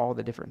refuge of all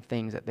the different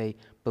things that they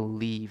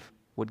believe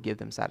would give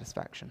them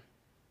satisfaction.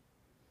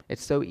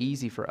 It's so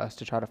easy for us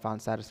to try to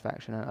find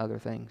satisfaction in other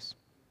things.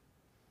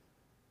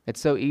 It's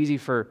so easy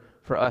for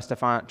us to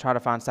try to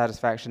find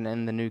satisfaction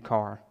in the new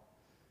car.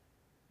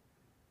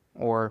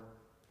 Or,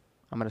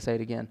 I'm going to say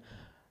it again,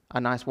 a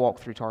nice walk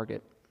through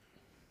Target.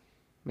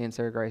 Me and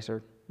Sarah Grace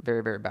are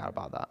very, very bad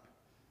about that.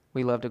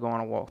 We love to go on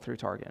a walk through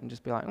Target and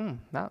just be like,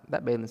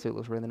 that bathing suit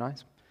looks really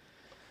nice.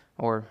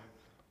 Or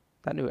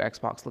that new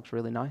Xbox looks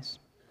really nice.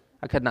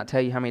 I could not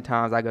tell you how many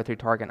times I go through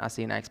Target and I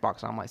see an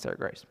Xbox and I'm like, Sarah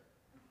Grace,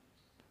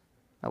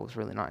 that looks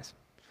really nice.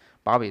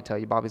 Bobby would tell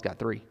you, Bobby's got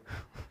 3.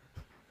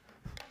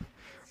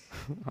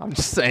 I'm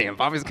just saying,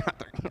 Bobby's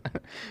got 3.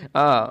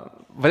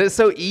 But it's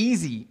so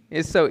easy.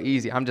 It's so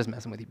easy. I'm just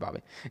messing with you,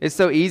 Bobby. It's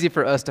so easy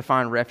for us to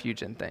find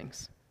refuge in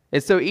things.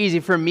 It's so easy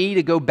for me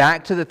to go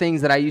back to the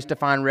things that I used to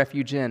find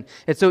refuge in.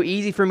 It's so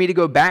easy for me to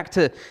go back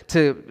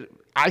to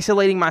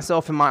isolating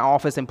myself in my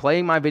office and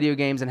playing my video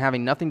games and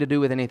having nothing to do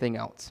with anything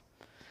else.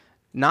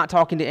 Not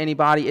talking to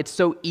anybody. It's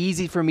so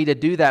easy for me to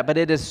do that, but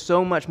it is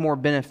so much more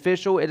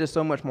beneficial. It is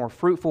so much more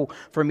fruitful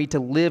for me to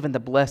live in the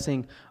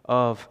blessing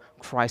of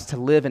Christ, to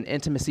live in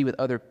intimacy with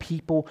other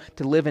people,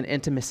 to live in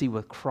intimacy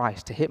with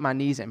Christ, to hit my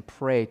knees and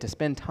pray, to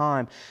spend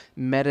time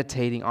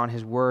meditating on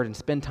His Word and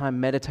spend time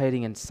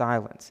meditating in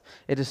silence.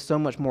 It is so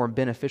much more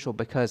beneficial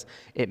because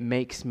it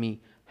makes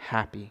me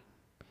happy.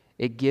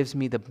 It gives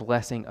me the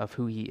blessing of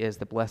who He is,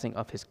 the blessing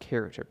of His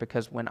character.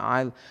 Because when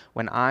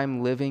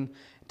I'm living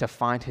to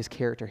find His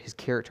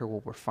character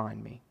will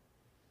refine me.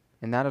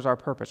 And that is our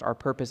purpose. Our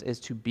purpose is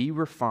to be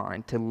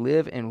refined, to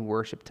live in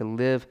worship, to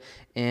live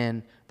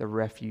in the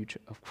refuge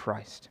of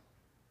Christ.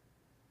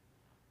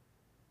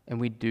 And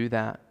we do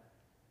that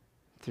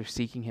through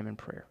seeking Him in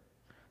prayer,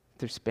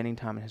 through spending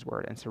time in His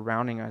Word, and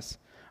surrounding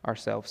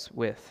ourselves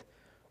with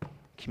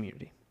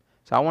community.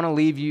 So I want to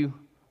leave you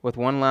with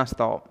one last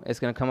thought. It's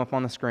going to come up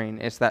on the screen.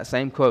 It's that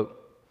same quote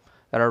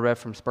that I read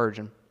from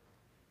Spurgeon.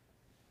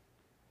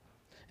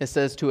 It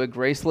says, "To a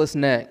graceless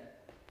neck,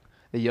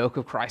 the yoke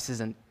of Christ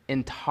is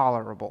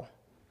intolerable.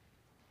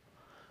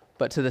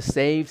 But to the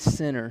saved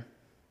sinner,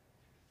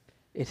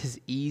 it is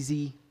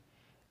easy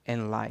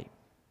and light."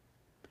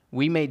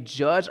 We may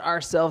judge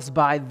ourselves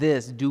by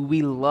this. Do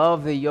we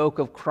love the yoke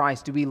of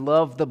Christ? Do we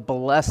love the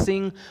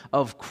blessing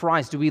of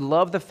Christ? Do we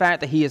love the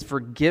fact that He has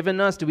forgiven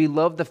us? Do we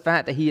love the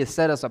fact that He has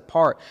set us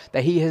apart?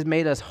 That He has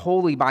made us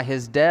holy by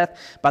His death,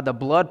 by the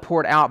blood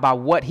poured out, by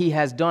what He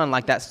has done?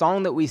 Like that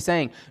song that we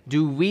sang.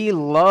 Do we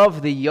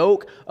love the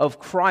yoke of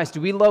Christ?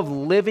 Do we love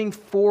living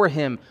for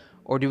Him?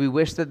 Or do we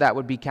wish that that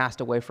would be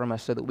cast away from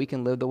us so that we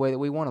can live the way that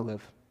we want to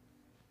live?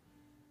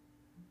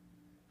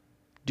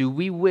 Do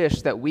we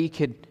wish that we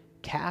could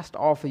cast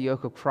off the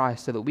yoke of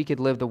Christ so that we could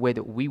live the way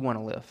that we want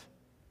to live?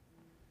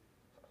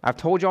 I've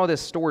told you all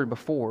this story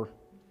before.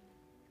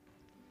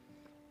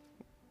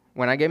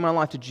 When I gave my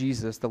life to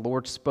Jesus, the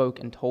Lord spoke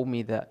and told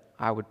me that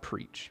I would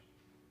preach.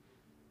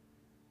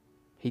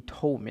 He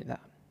told me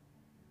that.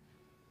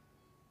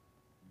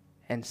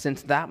 And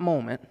since that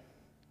moment,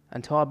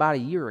 until about a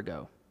year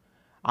ago,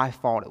 I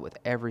fought it with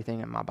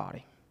everything in my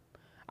body.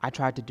 I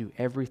tried to do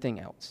everything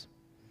else.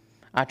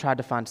 I tried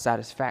to find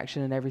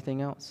satisfaction in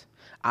everything else.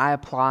 I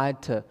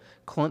applied to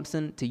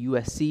Clemson, to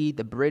USC,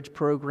 the bridge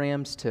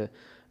programs, to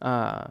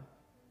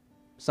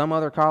some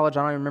other college.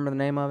 I don't even remember the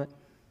name of it.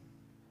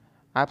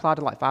 I applied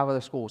to like 5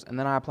 other schools, and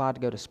then I applied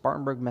to go to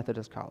Spartanburg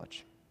Methodist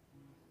College.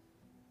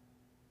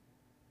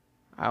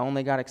 I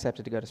only got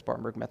accepted to go to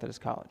Spartanburg Methodist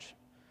College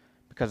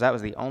because that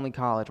was the only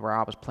college where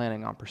I was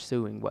planning on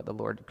pursuing what the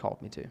Lord had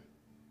called me to.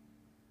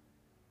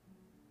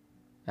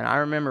 And I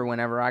remember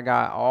whenever I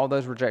got all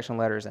those rejection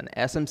letters, and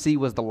SMC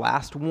was the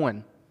last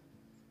one.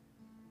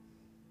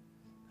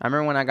 I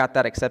remember when I got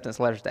that acceptance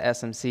letters to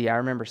SMC, I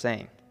remember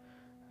saying,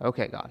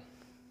 okay, God,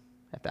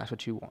 if that's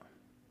what you want.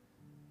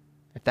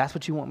 If that's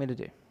what you want me to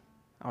do,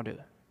 I'll do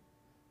it.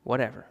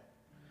 Whatever.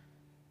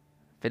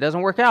 If it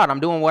doesn't work out, I'm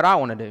doing what I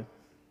want to do.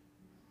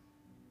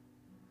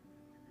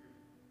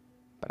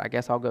 But I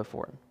guess I'll go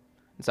for it.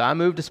 And so I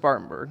moved to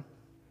Spartanburg,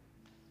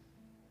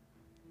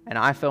 and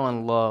I fell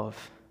in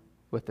love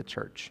with the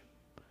church.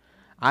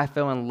 I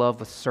fell in love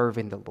with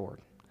serving the Lord.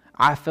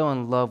 I fell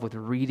in love with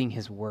reading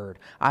His Word.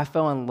 I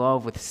fell in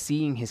love with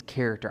seeing His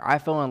character. I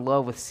fell in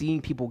love with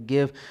seeing people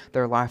give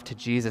their life to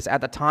Jesus.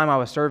 At the time I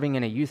was serving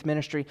in a youth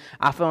ministry,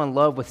 I fell in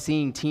love with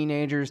seeing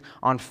teenagers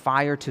on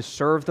fire to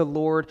serve the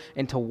Lord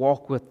and to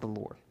walk with the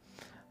Lord.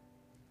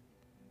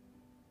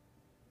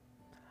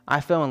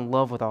 I fell in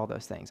love with all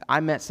those things. I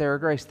met Sarah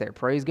Grace there.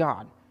 Praise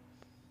God.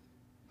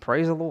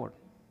 Praise the Lord.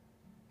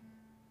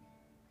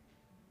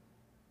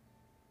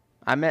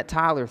 I met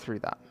Tyler through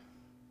that.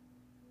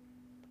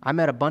 I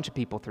met a bunch of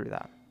people through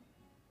that.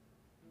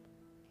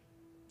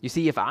 You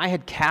see, if I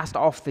had cast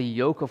off the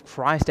yoke of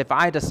Christ, if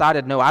I had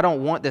decided, no, I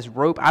don't want this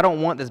rope, I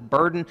don't want this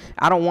burden,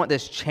 I don't want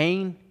this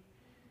chain,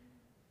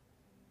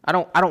 I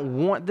don't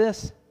want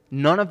this,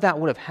 none of that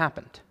would have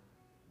happened.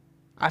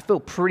 I feel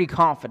pretty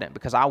confident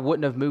because I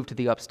wouldn't have moved to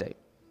the upstate,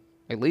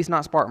 at least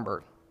not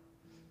Spartanburg.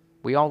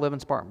 We all live in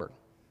Spartanburg.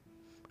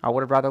 I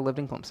would have rather lived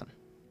in Clemson.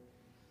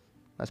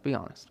 Let's be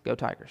honest. Go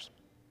Tigers.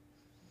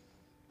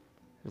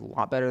 It's a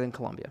lot better than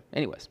Columbia.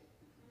 Anyways,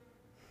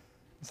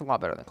 it's a lot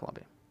better than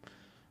Columbia.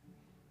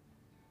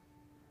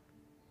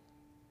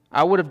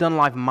 I would have done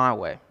life my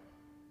way.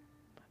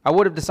 I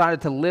would have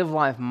decided to live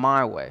life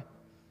my way,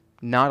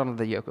 not under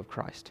the yoke of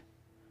Christ.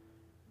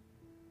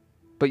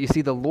 But you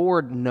see, the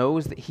Lord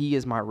knows that He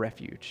is my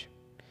refuge.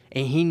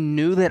 And He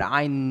knew that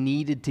I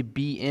needed to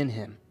be in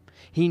Him.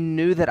 He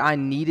knew that I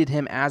needed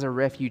him as a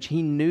refuge.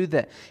 He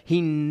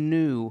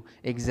knew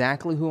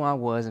exactly who I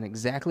was and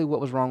exactly what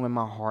was wrong with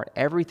my heart,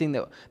 everything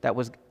that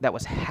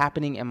was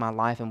happening in my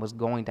life and was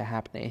going to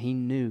happen. And he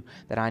knew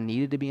that I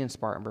needed to be in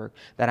Spartanburg,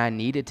 that I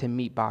needed to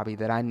meet Bobby,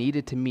 that I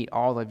needed to meet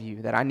all of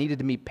you, that I needed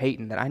to meet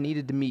Peyton, that I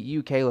needed to meet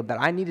you, Caleb,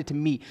 that I needed to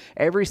meet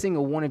every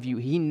single one of you.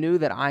 He knew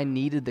that I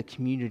needed the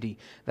community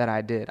that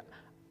I did.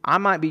 I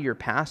might be your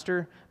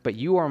pastor, but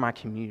you are my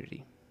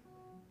community.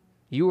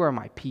 You are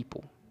my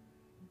people.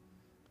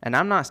 And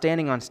I'm not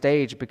standing on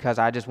stage because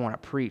I just want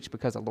to preach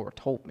because the Lord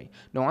told me.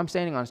 No, I'm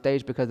standing on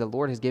stage because the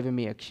Lord has given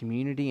me a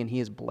community and he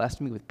has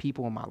blessed me with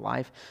people in my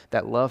life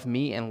that love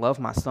me and love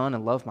my son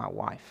and love my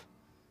wife.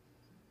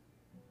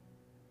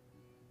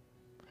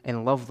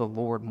 And love the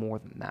Lord more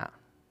than that.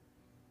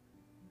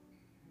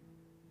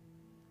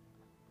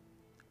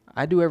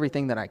 I do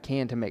everything that I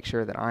can to make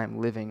sure that I am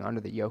living under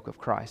the yoke of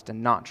Christ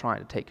and not trying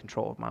to take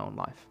control of my own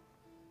life.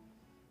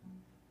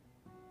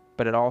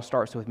 But it all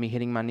starts with me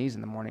hitting my knees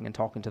in the morning and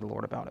talking to the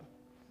Lord about it.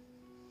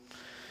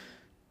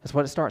 That's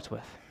what it starts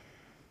with.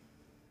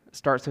 It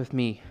starts with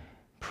me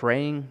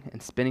praying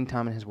and spending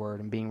time in his word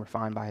and being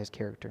refined by his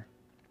character.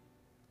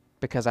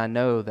 Because I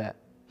know that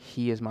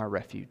he is my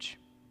refuge.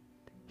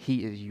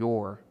 He is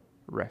your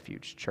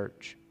refuge,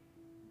 church.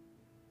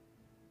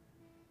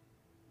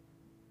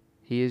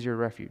 He is your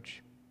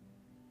refuge.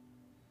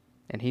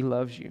 And he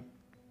loves you.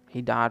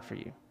 He died for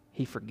you.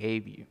 He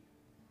forgave you.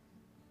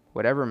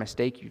 Whatever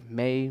mistake you've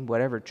made,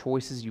 whatever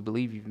choices you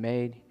believe you've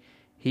made,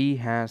 he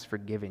has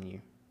forgiven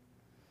you.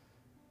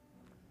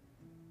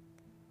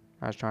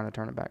 I was trying to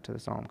turn it back to the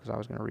psalm because I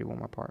was going to read one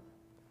more part.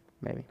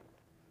 Maybe.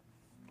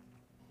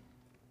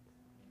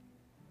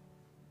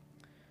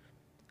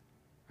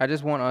 I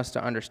just want us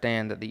to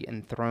understand that the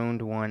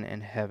enthroned one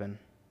in heaven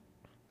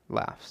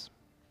laughs.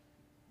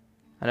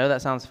 I know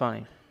that sounds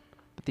funny,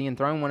 but the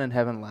enthroned one in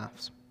heaven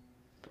laughs.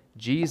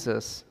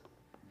 Jesus,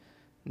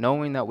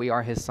 knowing that we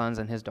are his sons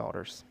and his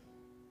daughters,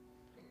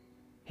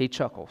 he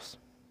chuckles.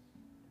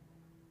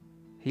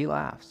 He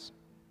laughs.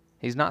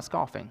 He's not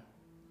scoffing.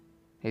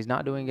 He's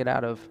not doing it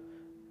out of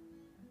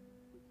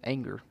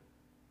anger,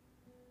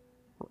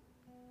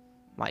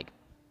 like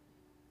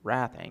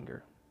wrath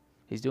anger.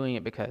 He's doing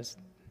it because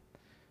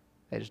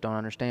they just don't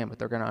understand, but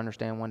they're going to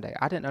understand one day.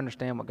 I didn't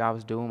understand what God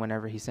was doing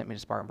whenever he sent me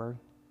to Spartanburg.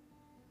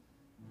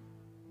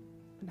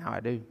 Now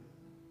I do.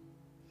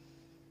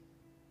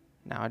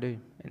 Now I do.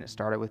 And it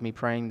started with me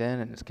praying then,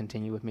 and it's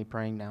continued with me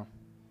praying now.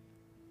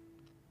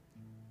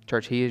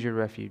 Church, he is your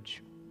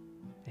refuge.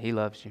 He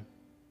loves you.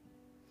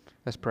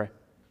 Let's pray.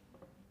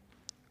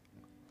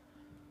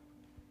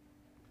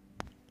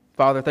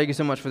 Father, thank you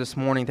so much for this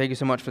morning. Thank you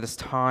so much for this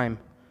time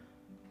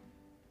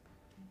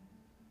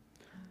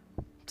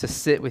to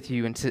sit with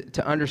you and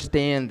to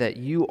understand that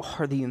you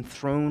are the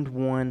enthroned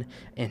one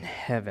in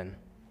heaven.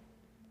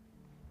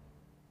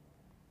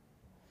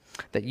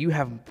 That you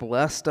have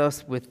blessed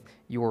us with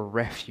your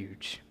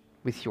refuge,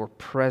 with your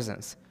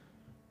presence.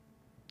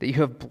 That you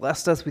have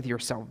blessed us with your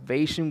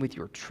salvation, with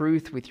your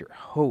truth, with your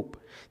hope.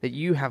 That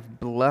you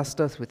have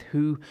blessed us with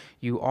who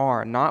you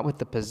are, not with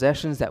the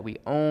possessions that we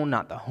own,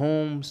 not the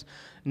homes,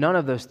 none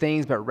of those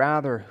things, but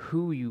rather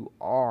who you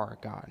are,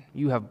 God.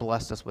 You have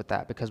blessed us with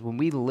that because when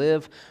we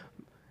live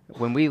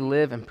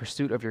in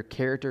pursuit of your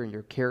character and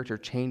your character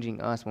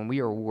changing us, when we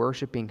are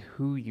worshiping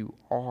who you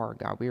are,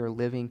 God, we are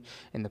living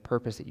in the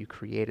purpose that you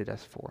created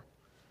us for.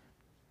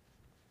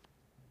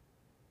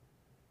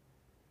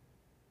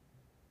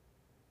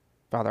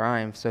 Father, I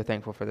am so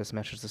thankful for this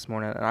message this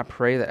morning, and I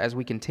pray that as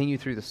we continue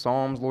through the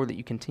Psalms, Lord, that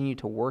you continue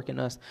to work in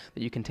us,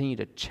 that you continue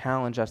to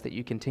challenge us, that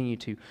you continue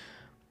to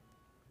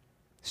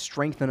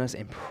strengthen us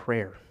in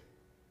prayer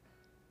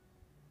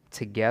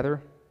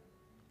together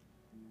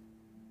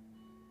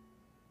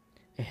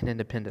and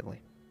independently.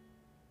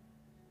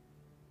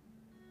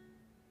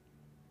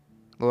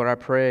 Lord, I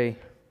pray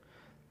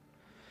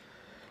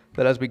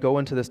that as we go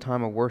into this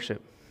time of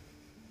worship,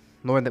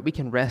 Lord, that we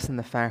can rest in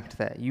the fact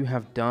that you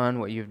have done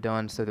what you've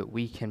done so that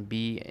we can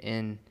be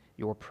in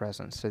your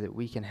presence, so that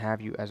we can have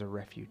you as a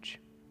refuge.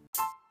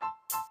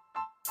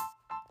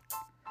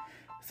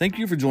 Thank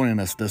you for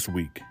joining us this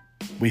week.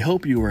 We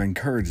hope you were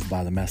encouraged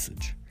by the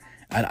message.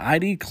 At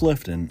ID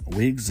Clifton,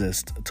 we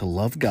exist to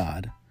love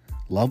God,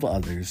 love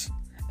others,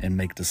 and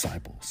make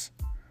disciples.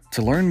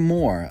 To learn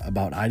more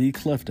about ID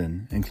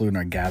Clifton, including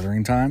our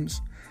gathering times,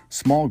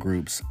 small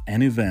groups,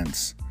 and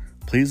events,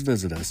 please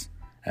visit us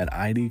at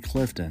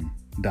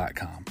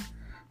idclifton.com.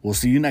 We'll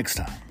see you next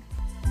time.